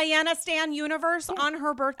birthday at Diana Stan Universe on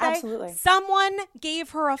her birthday? Absolutely. Someone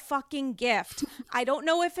gave her a fucking gift. I don't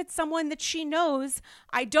know if it's someone that she knows.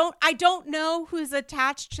 I don't know who's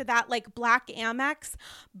attached to that like black Amex,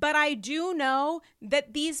 but I do know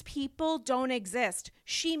that these people don't exist.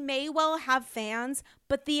 She may well have fans,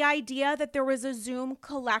 but the idea that there was a Zoom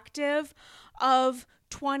collective of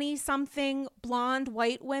 20-something blonde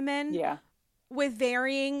white women with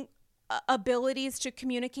varying abilities to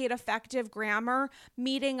communicate effective grammar,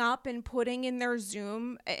 meeting up and putting in their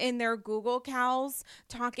Zoom, in their Google Cals,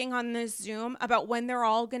 talking on this Zoom about when they're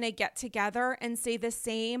all going to get together and say the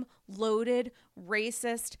same loaded,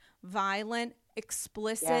 racist, violent,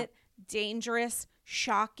 explicit, dangerous,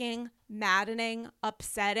 shocking, maddening,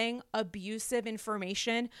 upsetting, abusive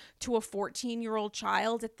information to a 14-year-old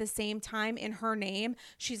child at the same time in her name.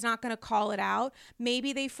 She's not going to call it out.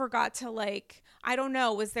 Maybe they forgot to like, I don't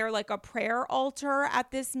know, was there like a prayer altar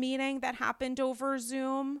at this meeting that happened over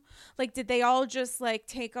Zoom? Like, did they all just like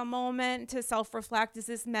take a moment to self-reflect? Is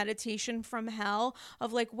this meditation from hell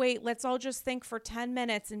of like, wait, let's all just think for 10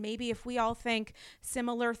 minutes and maybe if we all think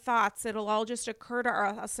similar thoughts, it'll all just occur to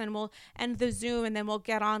us and we'll end the Zoom and then we'll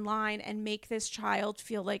get online and make this child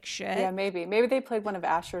feel like shit. Yeah, maybe they played one of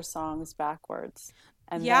Asher's songs backwards,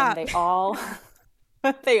 and then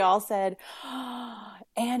they all said, oh,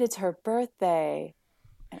 and it's her birthday.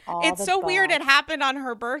 And it's so weird it happened on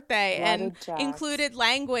her birthday and included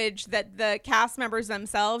language that the cast members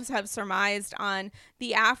themselves have surmised on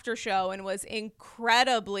the after show and was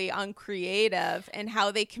incredibly uncreative in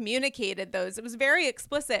how they communicated those. It was very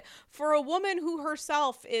explicit for a woman who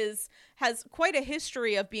herself has quite a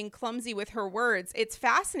history of being clumsy with her words. It's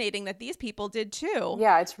fascinating that these people did too.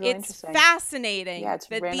 Yeah, it's really interesting. It's fascinating that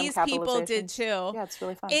these people did too. Yeah, it's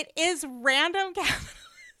really fun. It is random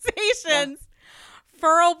capitalizations. Yeah.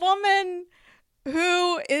 For a woman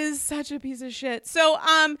who is such a piece of shit. So,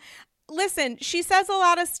 listen, she says a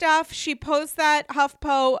lot of stuff. She posts that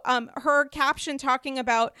HuffPo, her caption talking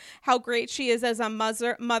about how great she is as a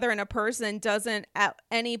mother and a person doesn't at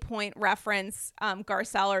any point reference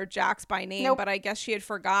Garcelle or Jax by name. Nope. But I guess she had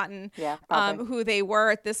forgotten who they were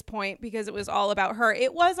at this point because it was all about her.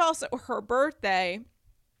 It was also her birthday.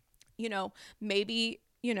 You know, maybe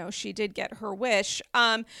she did get her wish.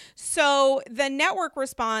 So the network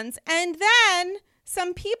responds, and then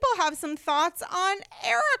some people have some thoughts on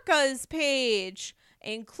Erika's page,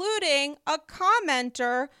 including a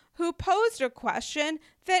commenter who posed a question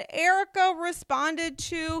that Erika responded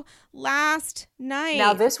to last night.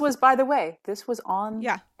 Now, this was, by the way, on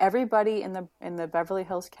everybody in the Beverly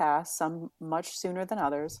Hills cast, some much sooner than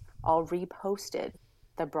others, all reposted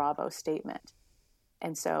the Bravo statement.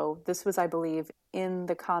 And so this was, I believe, in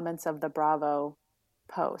the comments of the Bravo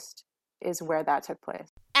post is where that took place.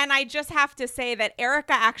 And I just have to say that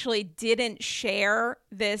Erika actually didn't share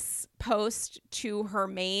this post to her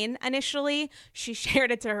main initially. She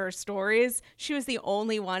shared it to her stories. She was the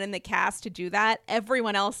only one in the cast to do that.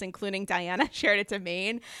 Everyone else, including Diana, shared it to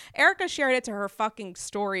main. Erika shared it to her fucking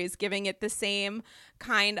stories, giving it the same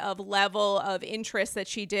kind of level of interest that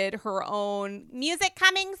she did her own music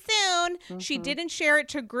coming soon. Mm-hmm. She didn't share it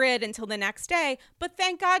to Grid until the next day, but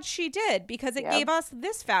thank God she did because it gave us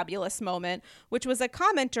this fabulous moment, which was a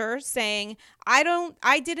commenter saying,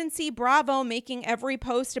 I didn't see Bravo making every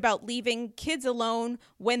post about leaving kids alone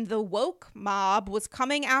when the woke mob was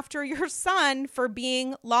coming after your son for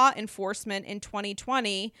being law enforcement in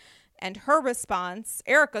 2020. And her response,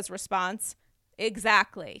 Erika's response,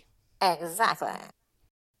 exactly. Exactly.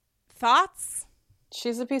 Thoughts?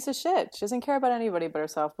 She's a piece of shit. She doesn't care about anybody but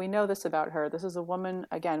herself. We know this about her. This is a woman,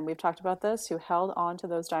 again, we've talked about this, who held on to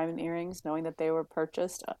those diamond earrings knowing that they were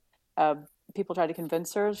purchased. Uh, People tried to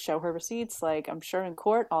convince her, show her receipts. Like, I'm sure in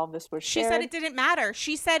court, all of this was She shared. said it didn't matter.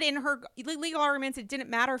 She said in her legal arguments it didn't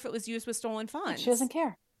matter if it was used with stolen funds. She doesn't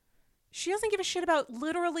care. She doesn't give a shit about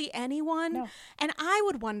literally anyone. No. And I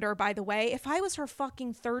would wonder, by the way, if I was her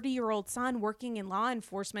fucking 30-year-old son working in law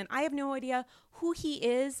enforcement, I have no idea who he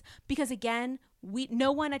is because, again,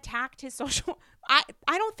 no one attacked his social. I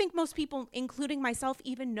don't think most people, including myself,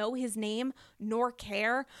 even know his name nor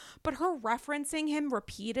care. But her referencing him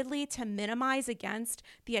repeatedly to minimize against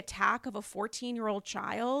the attack of a 14-year-old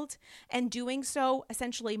child and doing so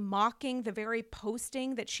essentially mocking the very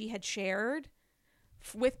posting that she had shared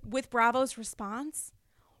with Bravo's response,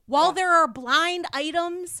 while there are blind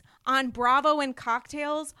items on Bravo and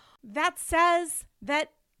cocktails, that says that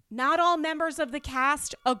not all members of the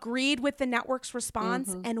cast agreed with the network's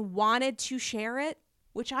response and wanted to share it,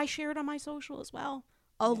 which I shared on my social as well,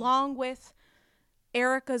 along with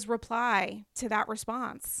Erika's reply to that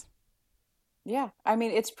response. Yeah. I mean,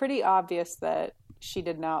 it's pretty obvious that she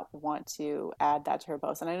did not want to add that to her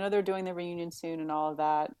post. And I know they're doing the reunion soon and all of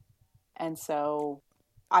that. And so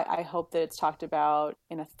I hope that it's talked about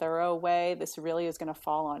in a thorough way. This really is going to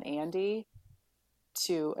fall on Andy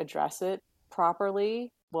to address it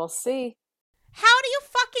properly. We'll see. How do you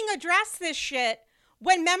fucking address this shit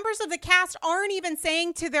when members of the cast aren't even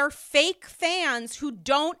saying to their fake fans who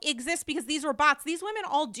don't exist because these were bots? These women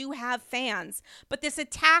all do have fans, but this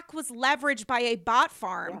attack was leveraged by a bot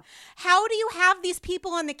farm. Yeah. How do you have these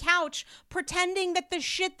people on the couch pretending that the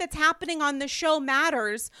shit that's happening on the show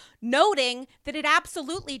matters, noting that it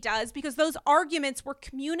absolutely does because those arguments were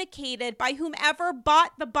communicated by whomever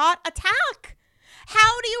bought the bot attack?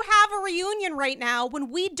 How do you have a reunion right now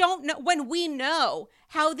when we don't know, when we know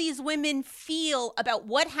how these women feel about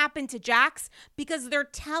what happened to Jax because they're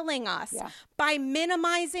telling us by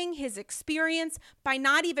minimizing his experience, by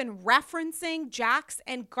not even referencing Jax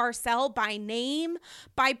and Garcelle by name,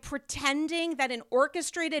 by pretending that an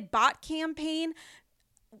orchestrated bot campaign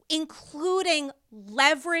including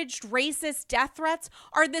leveraged racist death threats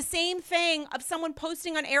are the same thing of someone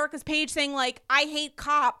posting on Erika's page saying like, I hate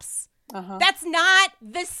cops. That's not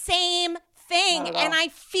the same thing. And I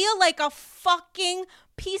feel like a fucking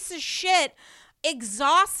piece of shit,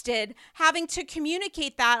 exhausted, having to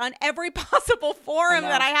communicate that on every possible forum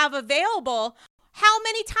that I have available. How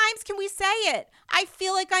many times can we say it? I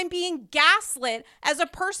feel like I'm being gaslit as a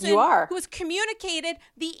person who has communicated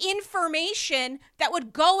the information that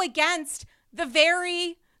would go against the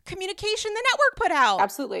very communication the network put out.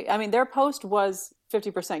 Absolutely. I mean, their post was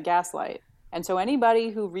 50% gaslight. And so anybody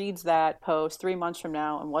who reads that post 3 months from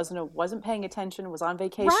now and wasn't paying attention, was on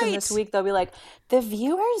vacation this week, they'll be like, the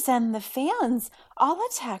viewers and the fans all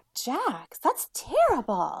attacked Jax. That's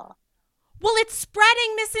terrible. Well, it's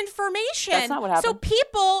spreading misinformation. That's not what happened. So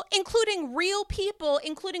people, including real people,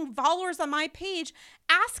 including followers on my page,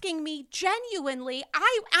 asking me genuinely,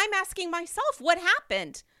 I'm asking myself, what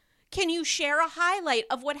happened? Can you share a highlight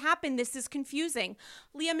of what happened? This is confusing.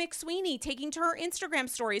 Leah McSweeney taking to her Instagram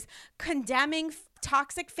stories, condemning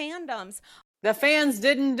toxic fandoms. The fans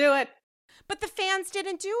didn't do it. But the fans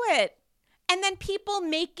didn't do it. And then people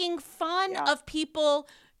making fun of people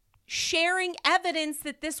sharing evidence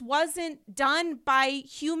that this wasn't done by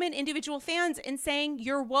human individual fans and saying,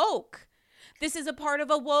 you're woke. This is a part of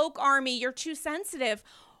a woke army. You're too sensitive.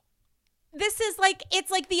 This is like, it's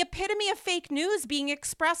like the epitome of fake news being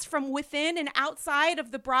expressed from within and outside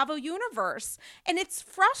of the Bravo universe. And it's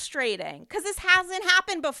frustrating because this hasn't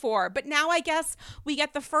happened before. But now I guess we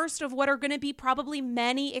get the first of what are going to be probably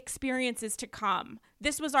many experiences to come.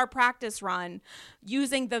 This was our practice run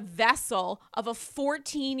using the vessel of a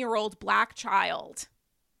 14-year-old Black child.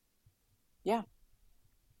 Yeah.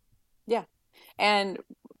 Yeah. And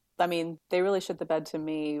I mean, they really shit the bed to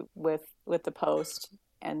me with the post.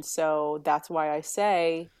 And so that's why I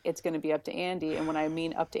say it's going to be up to Andy. And when I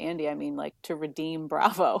mean up to Andy, I mean like to redeem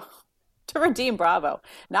Bravo, to redeem Bravo,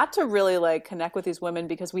 not to really like connect with these women,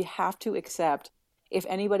 because we have to accept, if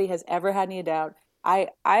anybody has ever had any doubt,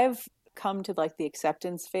 I've come to like the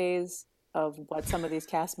acceptance phase of what some of these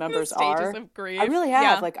cast members are. Of grief. I really have.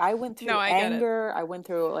 Yeah. Like I went through anger. I went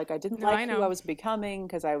through like I didn't like who I was becoming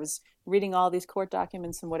because I was reading all these court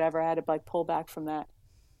documents and whatever. I had to like pull back from that.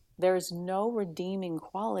 There's no redeeming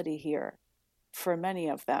quality here for many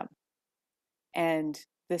of them. And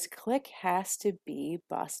this clique has to be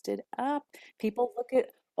busted up. People look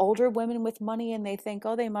at older women with money and they think,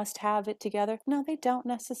 oh, they must have it together. No, they don't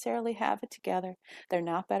necessarily have it together. They're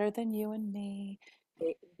not better than you and me.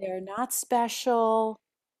 They're not special.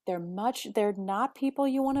 they're not people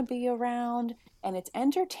you want to be around, and it's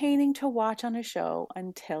entertaining to watch on a show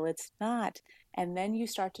until it's not. And then you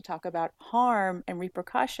start to talk about harm and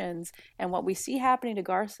repercussions, and what we see happening to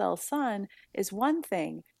Garcelle's son is one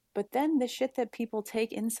thing, but then the shit that people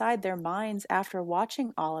take inside their minds after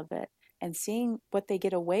watching all of it and seeing what they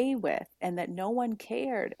get away with, and that no one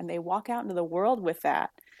cared, and they walk out into the world with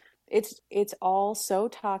that. It's all so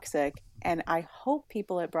toxic, and I hope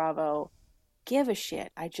people at Bravo give a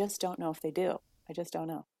shit. I just don't know if they do. I just don't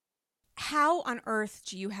know. How on earth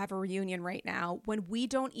do you have a reunion right now when we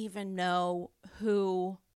don't even know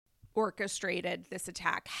who orchestrated this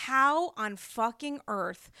attack? How on fucking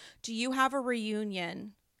earth do you have a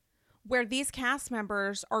reunion where these cast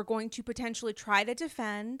members are going to potentially try to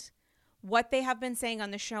defend what they have been saying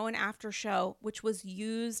on the show and after show, which was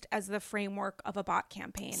used as the framework of a bot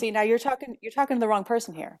campaign? See, now you're talking to the wrong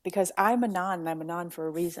person here, because I'm a non, and I'm a non for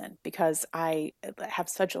a reason, because I have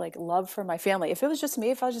such like love for my family. If it was just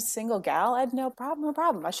me, if I was just a single gal, I'd no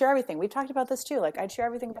problem. I share everything. We've talked about this too. Like, I'd share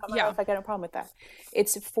everything about my life. I got no problem with that.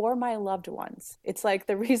 It's for my loved ones. It's like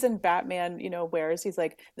the reason Batman, wears, he's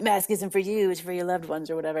like, the mask isn't for you, it's for your loved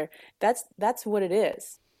ones or whatever. That's what it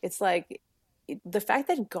is. It's like the fact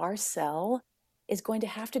that Garcelle is going to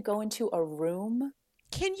have to go into a room.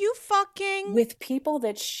 Can you fucking with people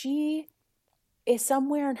that she is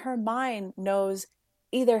somewhere in her mind knows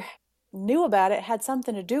either knew about it, had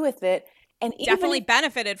something to do with it, and definitely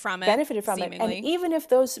benefited from it. And even if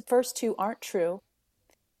those first two aren't true,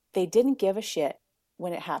 they didn't give a shit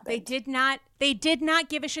when it happened. They did not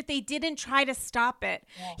give a shit. They didn't try to stop it.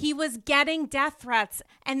 Yeah. He was getting death threats,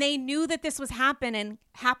 and they knew that this was happening.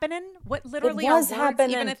 What literally it was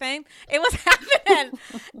happening. Even a thing? It was happening.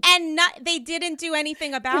 And they didn't do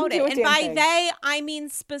anything about it. And by they, I mean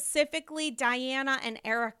specifically Diana and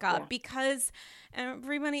Erika, because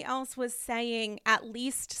everybody else was saying at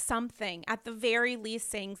least something, at the very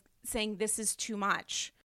least saying this is too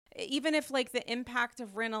much. Even if like the impact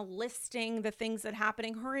of Rinna listing the things that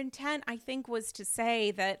happening, her intent, I think, was to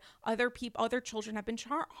say that other children have been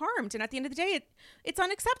harmed. And at the end of the day, it's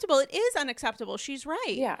unacceptable. It is unacceptable. She's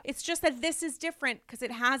right. Yeah. It's just that this is different because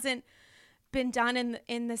it hasn't been done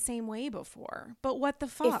in the same way before. But what the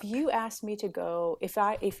fuck? If you asked me to go, if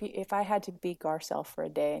I had to be Garcelle for a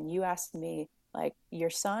day, and you asked me, like, your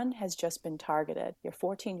son has just been targeted, your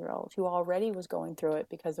 14-year-old, who already was going through it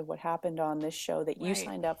because of what happened on this show that you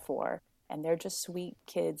signed up for, and they're just sweet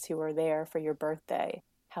kids who are there for your birthday.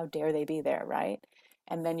 How dare they be there, right?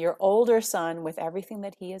 And then your older son, with everything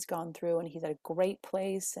that he has gone through, and he's at a great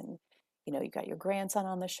place, and you got your grandson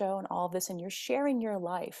on the show and all of this, and you're sharing your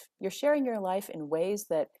life. You're sharing your life in ways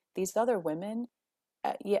that these other women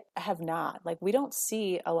have not. Like, we don't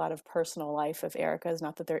see a lot of personal life of Erika's,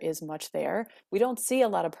 not that there is much there. We don't see a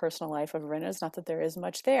lot of personal life of Rinna's, not that there is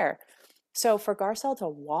much there. So for Garcelle to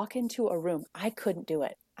walk into a room, I couldn't do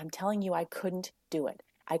it. I'm telling you, I couldn't do it.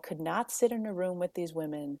 I could not sit in a room with these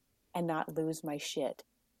women and not lose my shit.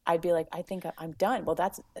 I'd be like, I think I'm done. Well,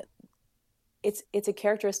 it's a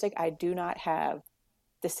characteristic I do not have,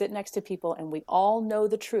 to sit next to people and we all know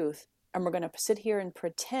the truth, and we're going to sit here and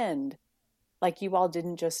pretend like you all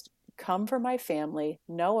didn't just come for my family,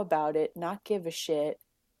 know about it, not give a shit,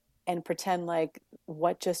 and pretend like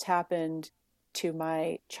what just happened to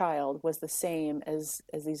my child was the same as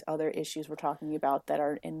these other issues we're talking about that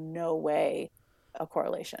are in no way a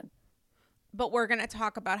correlation. But we're going to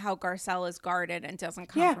talk about how Garcelle is guarded and doesn't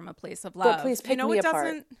come from a place of love. But please pick me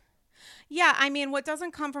apart. Yeah, I mean, what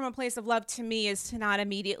doesn't come from a place of love to me is to not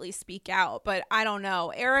immediately speak out. But I don't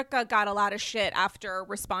know. Erika got a lot of shit after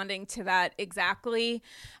responding to that exactly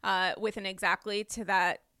to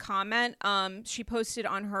that comment. She posted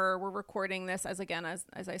on we're recording this as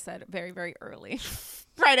I said, very, very early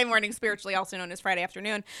Friday morning, spiritually also known as Friday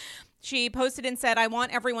afternoon. She posted and said, I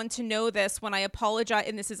want everyone to know this when I apologize.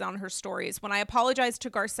 And this is on her stories. When I apologized to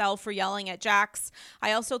Garcelle for yelling at Jax,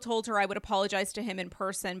 I also told her I would apologize to him in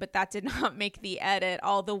person, but that did not make the edit.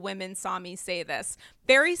 All the women saw me say this.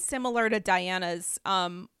 Very similar to Diana's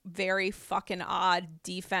very fucking odd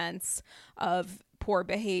defense of poor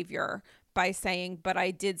behavior by saying, but I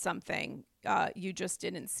did something. You just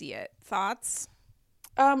didn't see it. Thoughts?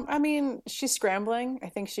 I mean, she's scrambling. I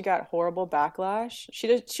think she got horrible backlash.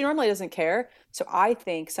 She normally doesn't care. So I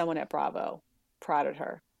think someone at Bravo prodded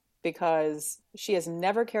her, because she has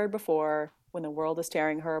never cared before when the world is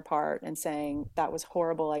tearing her apart and saying, that was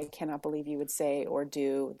horrible. I cannot believe you would say or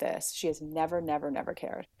do this. She has never, never, never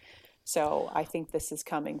cared. So I think this is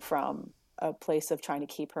coming from a place of trying to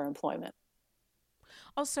keep her employment.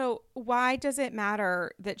 Also, why does it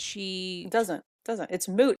matter that she... It doesn't. Doesn't. It's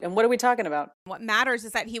moot. And what are we talking about? What matters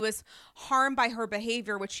is that he was harmed by her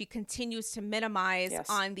behavior, which she continues to minimize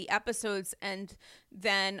on the episodes and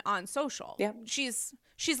then on social. Yep. She's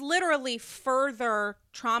literally further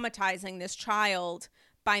traumatizing this child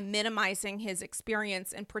by minimizing his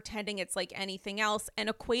experience and pretending it's like anything else and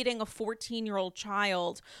equating a 14-year-old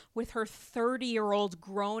child with her 30-year-old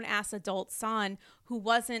grown-ass adult son who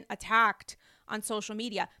wasn't attacked on social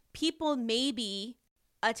media. People maybe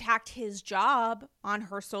attacked his job on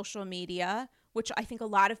her social media, which I think a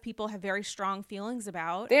lot of people have very strong feelings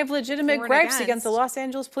about. They have legitimate gripes against the Los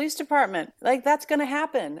Angeles Police Department. Like, that's going to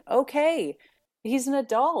happen. Okay. He's an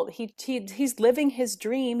adult. He's living his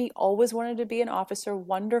dream. He always wanted to be an officer.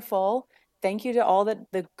 Wonderful. Thank you to all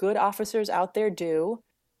that the good officers out there do.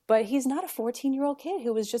 But he's not a 14-year-old kid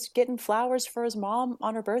who was just getting flowers for his mom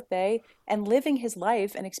on her birthday and living his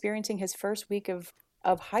life and experiencing his first week of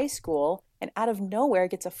high school, and out of nowhere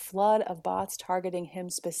gets a flood of bots targeting him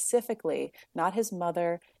specifically, not his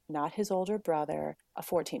mother, not his older brother, a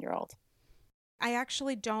 14-year-old. I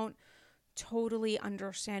actually don't totally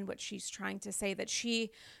understand what she's trying to say, that she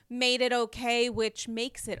made it okay, which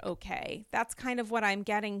makes it okay. That's kind of what I'm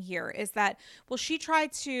getting here, is that, well, she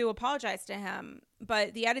tried to apologize to him,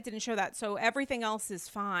 but the edit didn't show that, so everything else is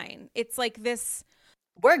fine. It's like this...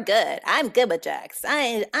 We're good. I'm good with Jax.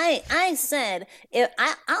 I said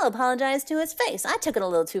I'll apologize to his face. I took it a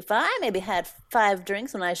little too far. I maybe had 5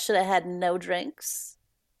 drinks when I should have had no drinks.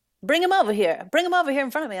 Bring him over here. Bring him over here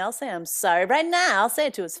in front of me. I'll say I'm sorry right now. I'll say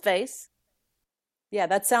it to his face. Yeah,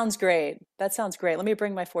 that sounds great. That sounds great. Let me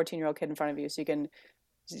bring my 14-year-old kid in front of you so you can,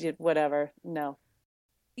 whatever. No.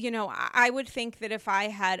 You know, I would think that if I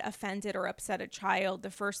had offended or upset a child, the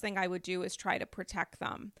first thing I would do is try to protect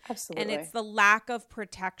them. Absolutely. And it's the lack of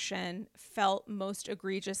protection felt most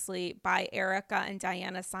egregiously by Erica and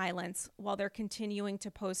Diana Silence while they're continuing to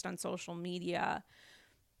post on social media.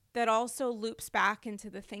 That also loops back into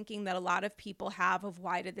the thinking that a lot of people have of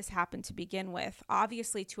why did this happen to begin with?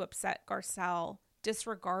 Obviously to upset Garcelle,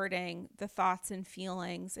 disregarding the thoughts and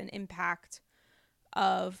feelings and impact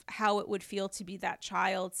of how it would feel to be that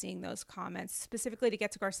child seeing those comments, specifically to get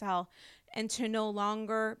to Garcelle, and to no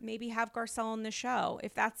longer maybe have Garcelle on the show.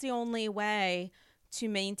 If that's the only way to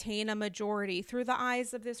maintain a majority through the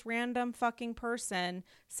eyes of this random fucking person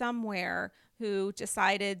somewhere who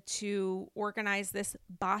decided to organize this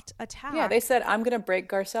bot attack. Yeah, they said, I'm going to break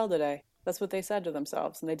Garcelle today. That's what they said to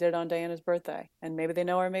themselves. And they did it on Diana's birthday. And maybe they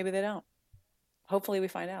know her, maybe they don't. Hopefully we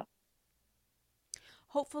find out.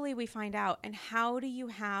 Hopefully we find out. And how do you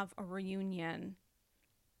have a reunion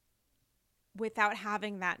without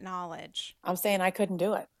having that knowledge? I'm saying I couldn't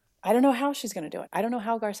do it. I don't know how she's going to do it. I don't know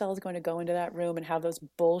how Garcelle is going to go into that room and have those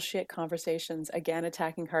bullshit conversations again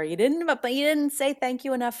attacking her. You didn't say thank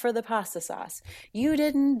you enough for the pasta sauce. You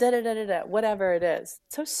didn't da-da-da-da-da, whatever it is.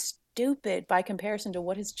 So stupid by comparison to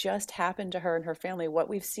what has just happened to her and her family, what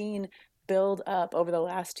we've seen build up over the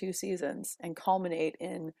last 2 seasons and culminate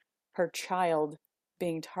in her child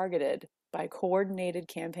being targeted by a coordinated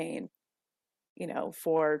campaign,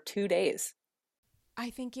 for 2 days. I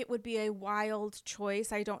think it would be a wild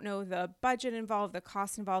choice. I don't know the budget involved, the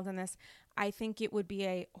cost involved in this. I think it would be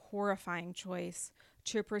a horrifying choice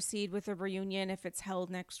to proceed with a reunion if it's held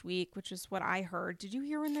next week, which is what I heard. Did you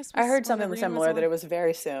hear when this was? I heard something similar that it was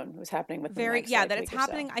very soon. It was happening within the next, that it's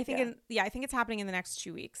happening. So. I think it's happening in the next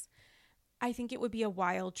 2 weeks. I think it would be a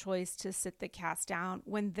wild choice to sit the cast down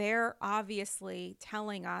when they're obviously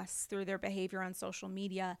telling us through their behavior on social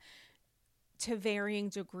media to varying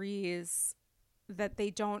degrees that they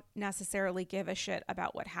don't necessarily give a shit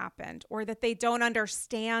about what happened or that they don't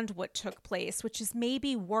understand what took place, which is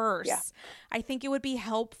maybe worse. Yeah. I think it would be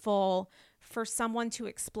helpful for someone to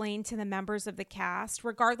explain to the members of the cast,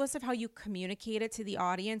 regardless of how you communicate it to the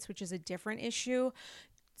audience, which is a different issue.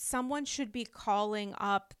 Someone should be calling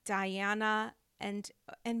up Diana and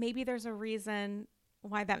maybe there's a reason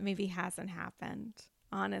why that maybe hasn't happened,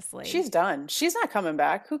 honestly. She's done. She's not coming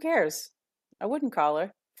back. Who cares? I wouldn't call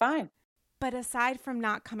her. Fine. But aside from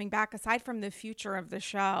not coming back, aside from the future of the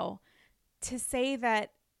show, to say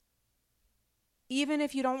that even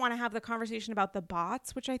if you don't want to have the conversation about the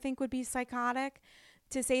bots, which I think would be psychotic,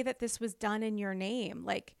 to say that this was done in your name,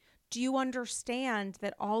 like, do you understand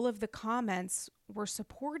that all of the comments were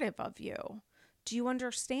supportive of you? Do you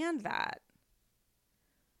understand that?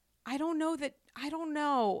 I don't know that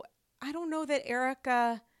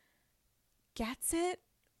Erica gets it,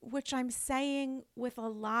 which I'm saying with a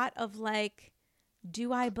lot of like,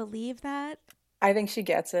 do I believe that? I think she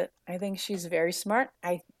gets it. I think she's very smart.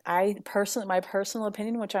 I personally, my personal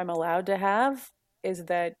opinion, which I'm allowed to have, is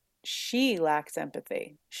that she lacks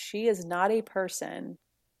empathy. She is not a person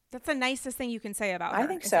That's the nicest thing you can say about her. I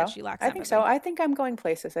think is so. That she lacks I think empathy. so. I think I'm going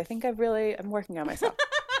places. I think I'm working on myself.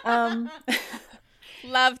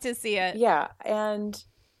 Love to see it. Yeah. And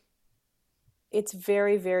it's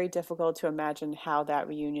very, very difficult to imagine how that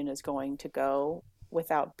reunion is going to go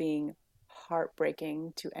without being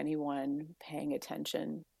heartbreaking to anyone paying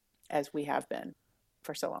attention as we have been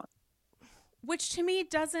for so long. Which to me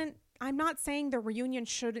doesn't, I'm not saying the reunion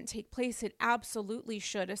shouldn't take place. It absolutely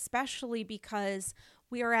should, especially because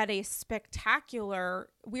we are in a spectacular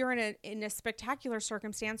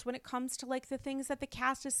circumstance when it comes to like the things that the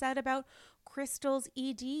cast has said about Crystal's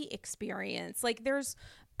ED experience. Like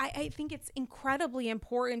I think it's incredibly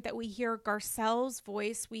important that we hear Garcelle's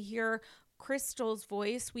voice, we hear Crystal's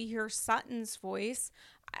voice, we hear Sutton's voice.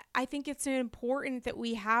 I think it's important that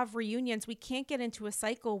we have reunions. We can't get into a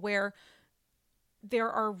cycle where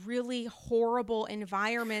there are really horrible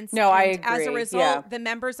environments. No, I agree. As a result, the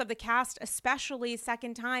members of the cast, especially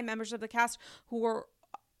second-time members of the cast who are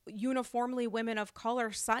uniformly women of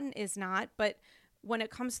color, Sutton is not, but when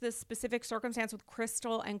it comes to this specific circumstance with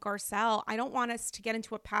Crystal and Garcelle, I don't want us to get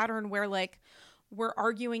into a pattern where like we're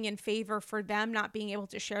arguing in favor for them not being able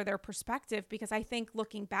to share their perspective, because I think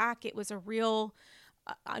looking back, it was a real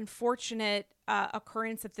unfortunate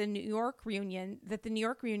occurrence at the New York reunion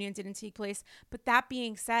didn't take place. But that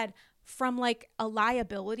being said, from like a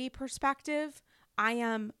liability perspective, I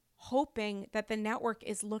am hoping that the network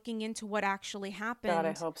is looking into what actually happened. God,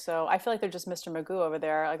 I hope so. I feel like they're just Mr. Magoo over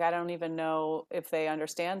there. Like, I don't even know if they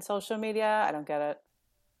understand social media. I don't get it.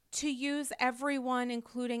 To use everyone,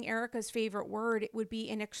 including Erica's favorite word, it would be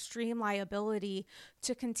an extreme liability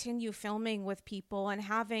to continue filming with people and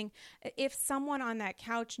having, if someone on that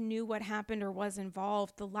couch knew what happened or was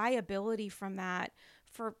involved, the liability from that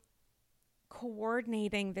for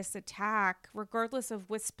coordinating this attack, regardless of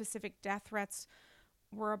what specific death threats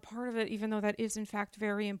were a part of it, even though that is in fact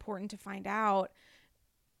very important to find out.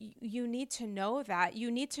 You need to know that. You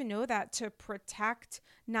need to know that to protect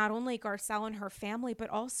not only Garcelle and her family, but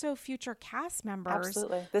also future cast members.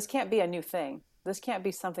 Absolutely. This can't be a new thing. This can't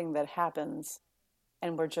be something that happens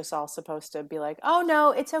and we're just all supposed to be like, oh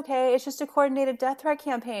no, it's okay. It's just a coordinated death threat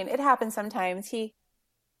campaign. It happens sometimes.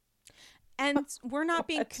 And we're not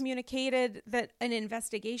being communicated that an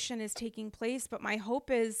investigation is taking place, but my hope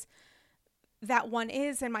is that one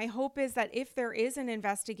is, and my hope is that if there is an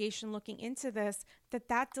investigation looking into this,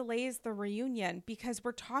 that delays the reunion, because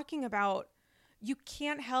we're talking about, you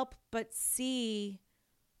can't help but see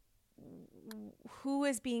who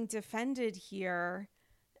is being defended here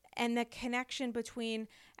and the connection between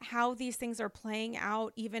how these things are playing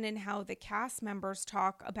out, even in how the cast members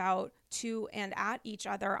talk about to and at each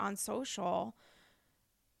other on social,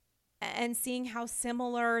 and seeing how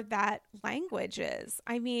similar that language is.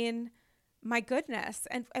 I mean, my goodness.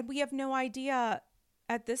 And we have no idea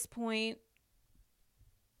at this point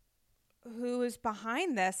who is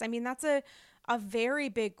behind this. I mean, that's a very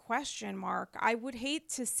big question mark. I would hate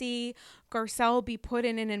to see Garcelle be put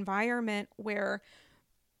in an environment where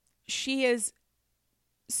she is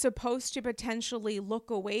supposed to potentially look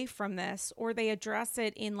away from this, or they address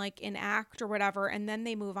it in like an act or whatever, and then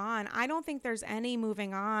they move on. I don't think there's any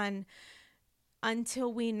moving on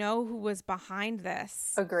until we know who was behind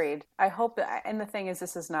this. Agreed. I hope that, and the thing is,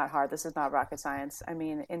 this is not hard. This is not rocket science. I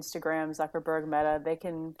mean, Instagram, Zuckerberg, Meta, they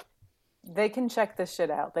can check this shit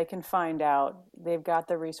out. They can find out. They've got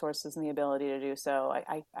the resources and the ability to do so.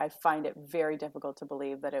 I find it very difficult to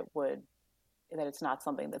believe that it's not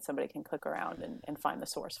something that somebody can click around and find the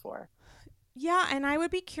source for. Yeah, and I would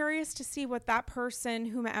be curious to see what that person,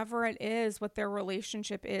 whomever it is, what their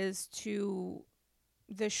relationship is to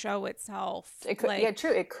the show itself. It could, yeah,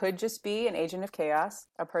 true. It could just be an agent of chaos,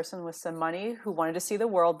 a person with some money who wanted to see the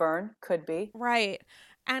world burn. Could be. Right.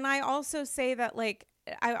 And I also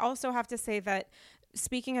have to say that,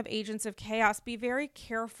 speaking of agents of chaos, be very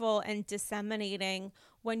careful and disseminating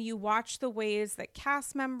when you watch the ways that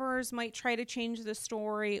cast members might try to change the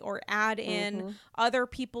story or add in other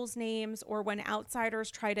people's names, or when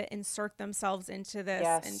outsiders try to insert themselves into this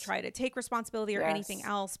and try to take responsibility or anything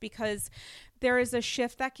else, because there is a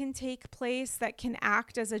shift that can take place that can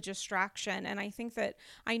act as a distraction. And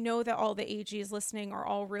I know that all the AGs listening are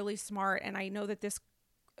all really smart, and I know that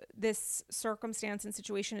this circumstance and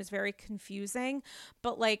situation is very confusing,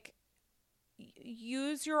 but like,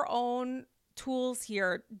 use your own tools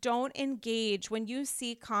here. Don't engage when you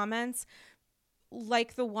see comments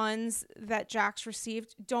like the ones that Jax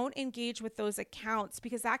received. Don't engage with those accounts,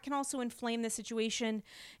 because that can also inflame the situation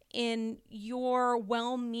in your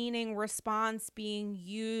well-meaning response being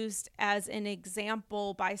used as an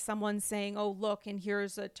example by someone saying, oh, look, and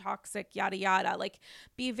here's a toxic yada yada. Like,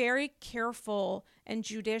 be very careful and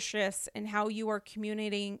judicious in how you are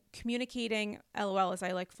communicating, LOL, as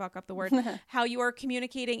I like fuck up the word, how you are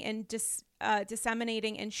communicating and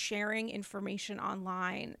disseminating and sharing information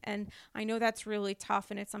online. And I know that's really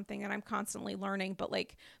tough, and it's something that I'm constantly learning, but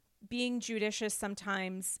like being judicious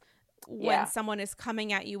sometimes when someone is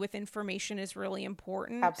coming at you with information is really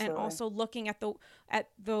important. Absolutely. And also looking at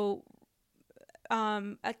the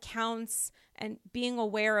accounts and being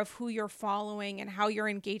aware of who you're following and how you're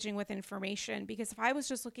engaging with information. Because if I was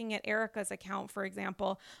just looking at Erica's account, for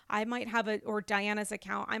example, I might have or Diana's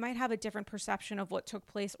account, I might have a different perception of what took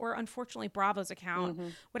place, or unfortunately Bravo's account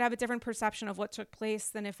would have a different perception of what took place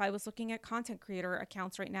than if I was looking at content creator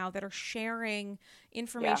accounts right now that are sharing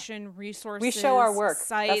information, resources. We show our work.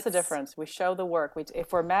 Sites. That's the difference. We show the work.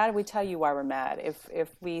 If we're mad, we tell you why we're mad.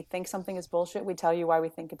 If we think something is bullshit, we tell you why we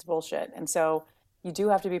think it's bullshit. And so you do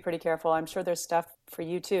have to be pretty careful. I'm sure there's stuff for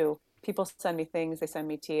you too. People send me things, they send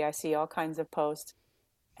me tea. I see all kinds of posts,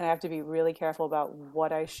 and I have to be really careful about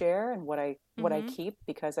what I share and what I keep,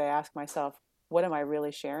 because I ask myself, what am I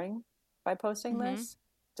really sharing by posting this?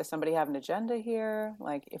 Does somebody have an agenda here?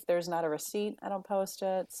 Like, if there's not a receipt, I don't post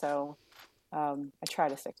it. So I try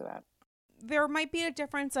to stick to that. There might be a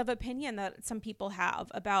difference of opinion that some people have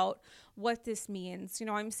about what this means. You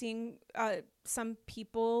know, I'm seeing some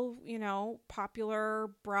people, you know, popular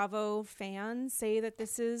Bravo fans say that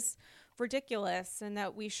this is ridiculous and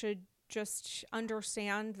that we should just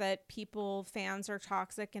understand that fans are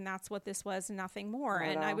toxic and that's what this was and nothing more.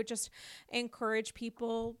 And I would just encourage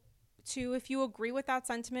people to, if you agree with that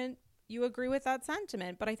sentiment, you agree with that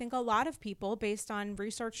sentiment. But I think a lot of people, based on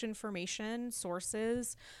research information,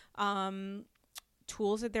 sources,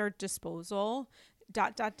 tools at their disposal,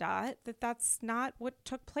 that's not what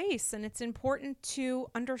took place. And it's important to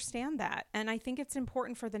understand that. And I think it's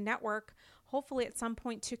important for the network, hopefully at some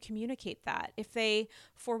point, to communicate that. If they,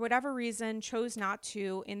 for whatever reason, chose not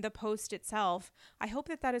to in the post itself, I hope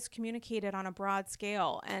that is communicated on a broad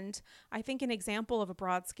scale. And I think an example of a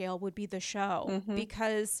broad scale would be the show,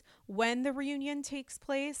 because when the reunion takes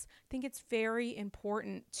place, I think it's very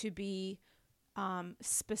important to be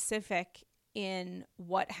specific in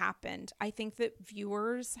what happened. I think that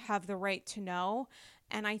viewers have the right to know,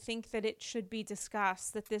 and I think that it should be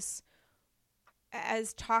discussed that this,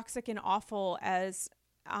 as toxic and awful as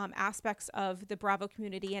aspects of the Bravo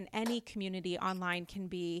community and any community online can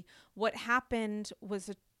be, what happened was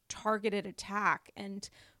a targeted attack, and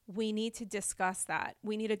we need to discuss that.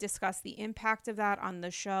 We need to discuss the impact of that on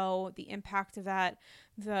the show, the impact of that,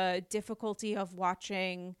 the difficulty of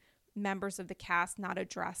watching members of the cast not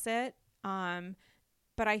address it.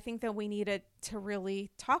 But I think that we needed to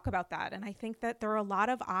really talk about that. And I think that there are a lot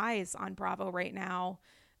of eyes on Bravo right now,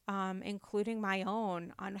 including my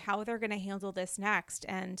own, on how they're going to handle this next.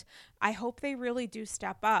 And I hope they really do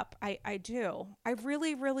step up. I do. I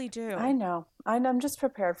really, really do. I know. I'm just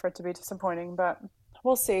prepared for it to be disappointing, but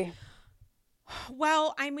we'll see.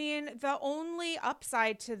 Well, I mean, the only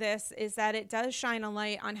upside to this is that it does shine a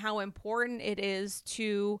light on how important it is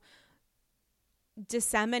to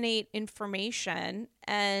disseminate information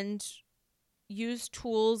and use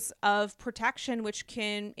tools of protection, which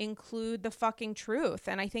can include the fucking truth.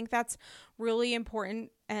 And I think that's really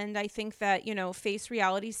important. And I think that, you know, Face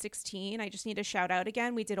Reality 16, I just need to shout out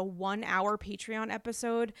again. We did a 1-hour Patreon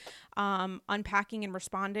episode unpacking and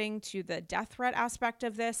responding to the death threat aspect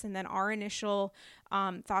of this. And then our initial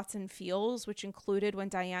thoughts and feels, which included when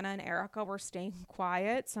Diana and Erica were staying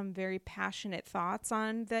quiet, some very passionate thoughts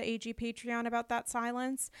on the AG Patreon about that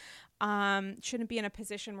silence. Shouldn't be in a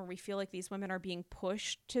position where we feel like these women are being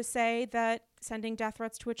pushed to say that sending death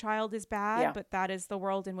threats to a child is bad, but that is the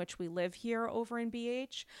world in which we live here over in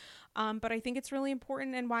BH. But I think it's really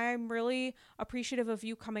important, and why I'm really appreciative of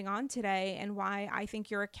you coming on today, and why I think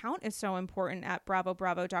your account is so important at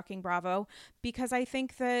Bravo, Ducking Bravo, because I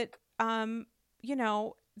think that, you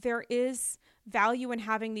know, there is value in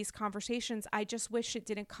having these conversations. I just wish it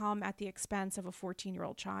didn't come at the expense of a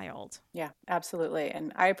 14-year-old child. Yeah, absolutely.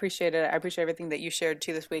 And I appreciate it. I appreciate everything that you shared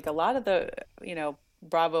too this week. A lot of the, you know,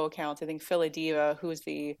 Bravo accounts, I think Phila Diva, who's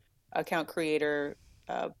the account creator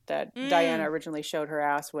that Diana originally showed her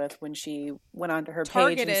ass with when she went onto her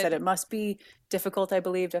page and said it must be difficult, I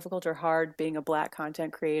believe, difficult or hard being a Black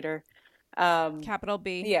content creator. Capital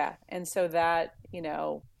B. Yeah. And so that, you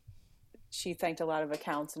know, she thanked a lot of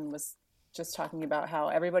accounts and was just talking about how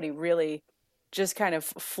everybody really just kind of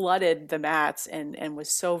flooded the mats and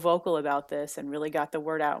was so vocal about this and really got the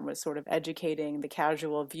word out and was sort of educating the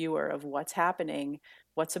casual viewer of what's happening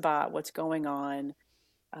what's about, what's going on.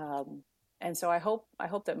 And so I hope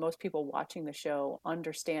that most people watching the show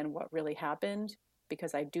understand what really happened,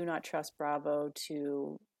 because I do not trust Bravo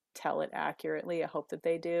to tell it accurately. I hope that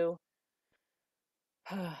they do.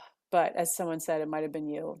 But as someone said, it might have been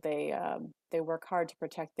you. They work hard to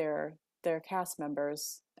protect their cast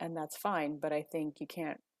members, and that's fine. But I think you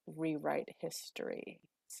can't rewrite history.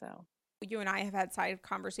 So you and I have had side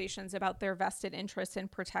conversations about their vested interest in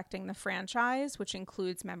protecting the franchise, which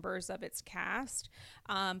includes members of its cast.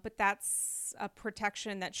 But that's a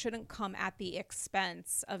protection that shouldn't come at the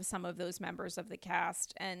expense of some of those members of the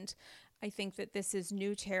cast. And I think that this is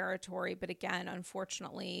new territory. But again,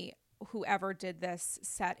 unfortunately, whoever did this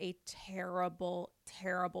set a terrible,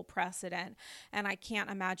 terrible precedent. And I can't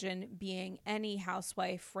imagine being any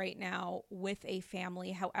housewife right now with a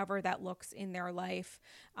family, however that looks in their life,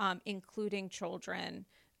 including children,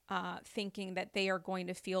 thinking that they are going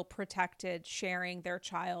to feel protected sharing their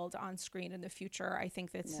child on screen in the future. I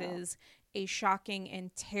think this is a shocking and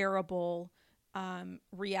terrible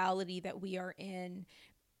reality that we are in.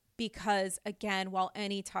 Because, again, while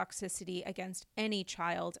any toxicity against any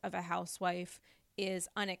child of a housewife is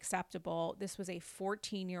unacceptable, this was a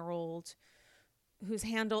 14-year-old whose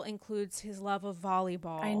handle includes his love of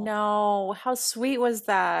volleyball. I know. How sweet was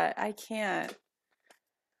that? I can't.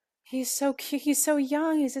 He's so cute. He's so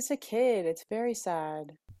young. He's just a kid. It's very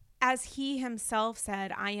sad. As he himself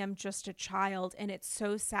said, I am just a child. And it's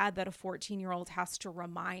so sad that a 14-year-old has to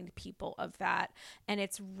remind people of that. And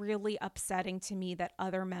it's really upsetting to me that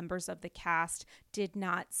other members of the cast did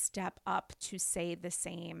not step up to say the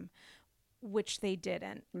same, which they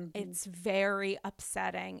didn't. It's very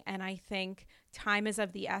upsetting. And I think time is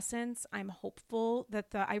of the essence. I'm hopeful that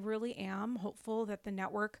I really am hopeful that the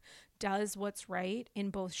network does what's right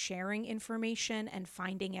in both sharing information and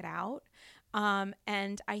finding it out.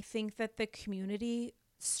 And I think that the community,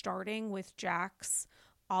 starting with Jax,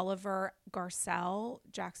 Oliver, Garcelle,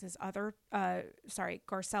 Garcelle's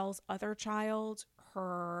other child,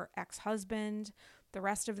 her ex-husband, the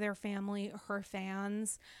rest of their family, her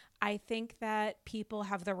fans, I think that people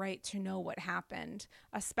have the right to know what happened,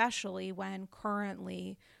 especially when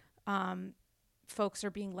currently folks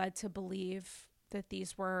are being led to believe that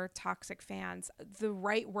these were toxic fans. The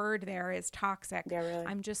right word there is toxic. Yeah, really.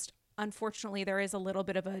 Unfortunately, there is a little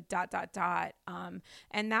bit of a ...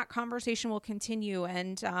 And that conversation will continue.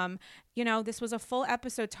 And, this was a full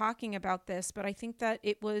episode talking about this, but I think that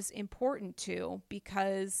it was important to,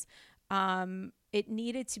 because it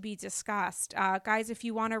needed to be discussed. Guys, if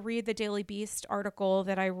you want to read the Daily Beast article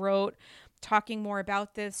that I wrote talking more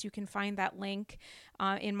about this, you can find that link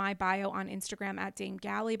in my bio on Instagram at Dame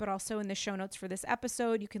Galley, but also in the show notes for this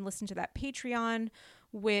episode. You can listen to that Patreon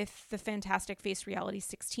with the Fantastic Face Reality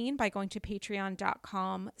 16 by going to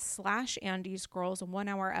patreon.com/Andy's Girls, a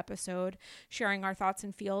 1-hour episode sharing our thoughts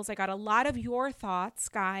and feels. I got a lot of your thoughts,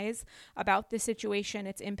 guys, about the situation,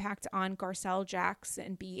 its impact on Garcelle, Jax,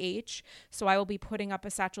 and BH. So I will be putting up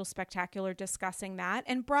a Satchel Spectacular discussing that.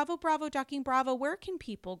 And bravo, Ducking Bravo, where can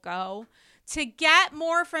people go to get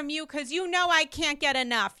more from you? Because I can't get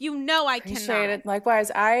enough. I Appreciate cannot. it.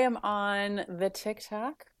 Likewise, I am on the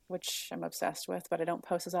TikTok, which I'm obsessed with, but I don't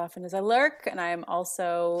post as often as I lurk. And I am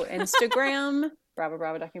also Instagram,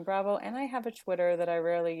 Bravo, Ducking Bravo. And I have a Twitter that I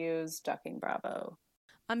rarely use, Ducking Bravo.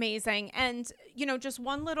 Amazing. And, just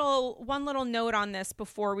one little note on this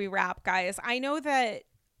before we wrap, guys. I know that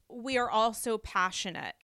we are all so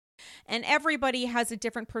passionate. And everybody has a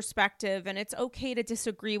different perspective, and it's okay to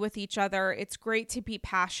disagree with each other. It's great to be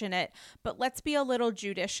passionate, but let's be a little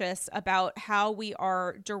judicious about how we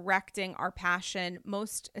are directing our passion,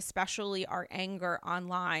 most especially our anger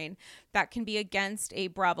online. That can be against a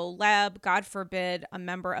Bravo Leb, God forbid, a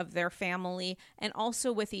member of their family, and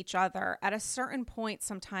also with each other. At a certain point,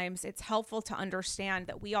 sometimes it's helpful to understand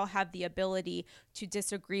that we all have the ability to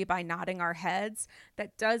disagree by nodding our heads.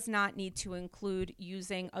 That does not need to include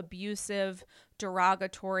using abusive,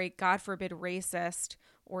 derogatory, God forbid, racist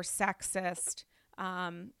or sexist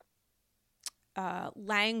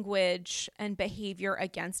language and behavior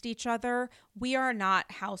against each other. We are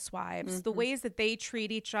not housewives. The ways that they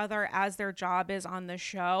treat each other as their job is on the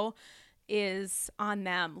show is on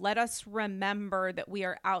them. Let us remember that we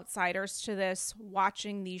are outsiders to this,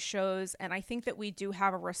 watching these shows, and I think that we do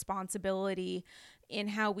have a responsibility in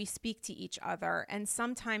how we speak to each other, and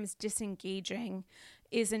sometimes disengaging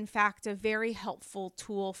is in fact a very helpful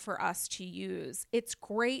tool for us to use. It's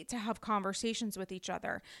great to have conversations with each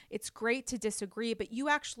other. It's great to disagree, but you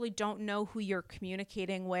actually don't know who you're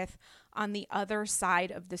communicating with on the other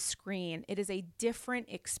side of the screen. It is a different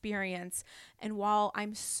experience. And while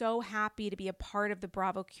I'm so happy to be a part of the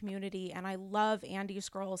Bravo community, and I love Andy's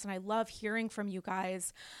Girls, and I love hearing from you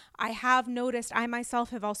guys, I have noticed, I myself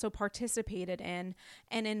have also participated in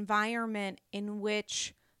an environment in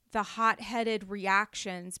which the hot-headed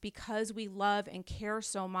reactions, because we love and care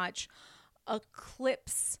so much,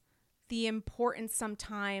 eclipse the importance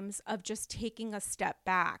sometimes of just taking a step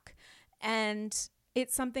back. And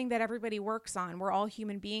it's something that everybody works on. We're all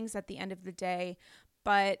human beings at the end of the day.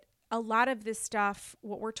 But a lot of this stuff,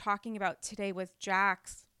 what we're talking about today with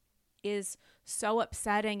Jax, is so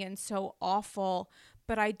upsetting and so awful.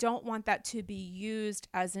 But I don't want that to be used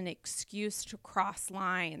as an excuse to cross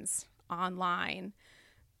lines online.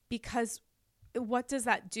 Because what does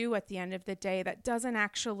that do at the end of the day? That doesn't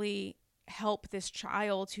actually help this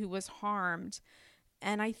child who was harmed.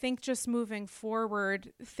 And I think just moving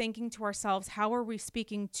forward, thinking to ourselves, how are we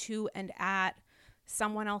speaking to and at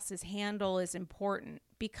someone else's handle is important,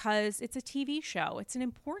 because it's a TV show. It's an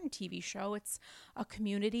important TV show. It's a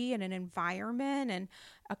community and an environment and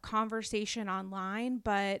a conversation online.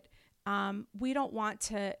 But we don't want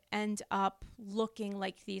to end up looking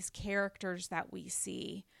like these characters that we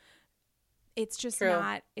see. It's just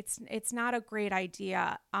not, it's not a great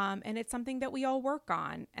idea. And it's something that we all work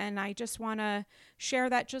on. And I just want to share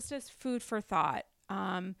that just as food for thought,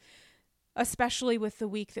 especially with the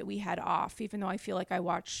week that we had off, even though I feel like I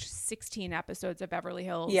watched 16 episodes of Beverly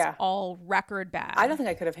Hills, all record bad. I don't think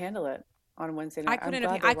I could have handled it on Wednesday night. I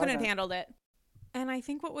couldn't have handled it. And I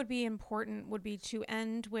think what would be important would be to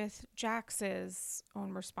end with Jax's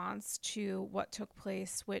own response to what took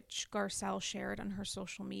place, which Garcelle shared on her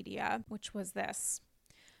social media, which was this.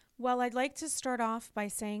 Well, I'd like to start off by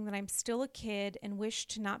saying that I'm still a kid and wish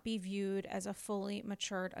to not be viewed as a fully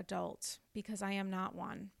matured adult, because I am not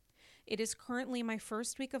one. It is currently my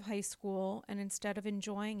first week of high school, and instead of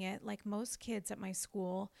enjoying it like most kids at my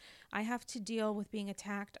school, I have to deal with being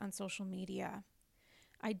attacked on social media.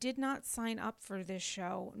 I did not sign up for this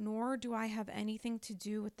show, nor do I have anything to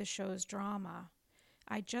do with the show's drama.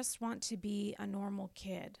 I just want to be a normal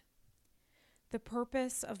kid. The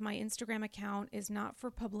purpose of my Instagram account is not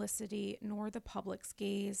for publicity nor the public's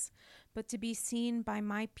gaze, but to be seen by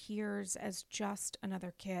my peers as just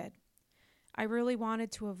another kid. I really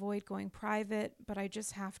wanted to avoid going private, but I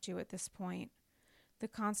just have to at this point. The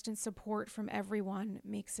constant support from everyone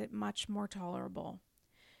makes it much more tolerable.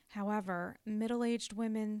 However, middle-aged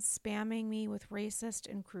women spamming me with racist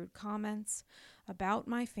and crude comments about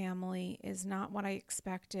my family is not what I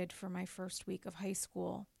expected for my first week of high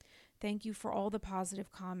school. Thank you for all the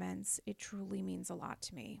positive comments. It truly means a lot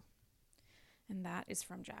to me. And that is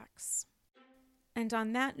from Jax. And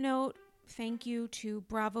on that note, thank you to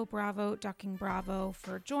Bravo, Bravo, Ducking Bravo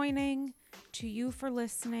for joining, to you for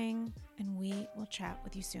listening, and we will chat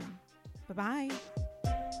with you soon. Bye-bye.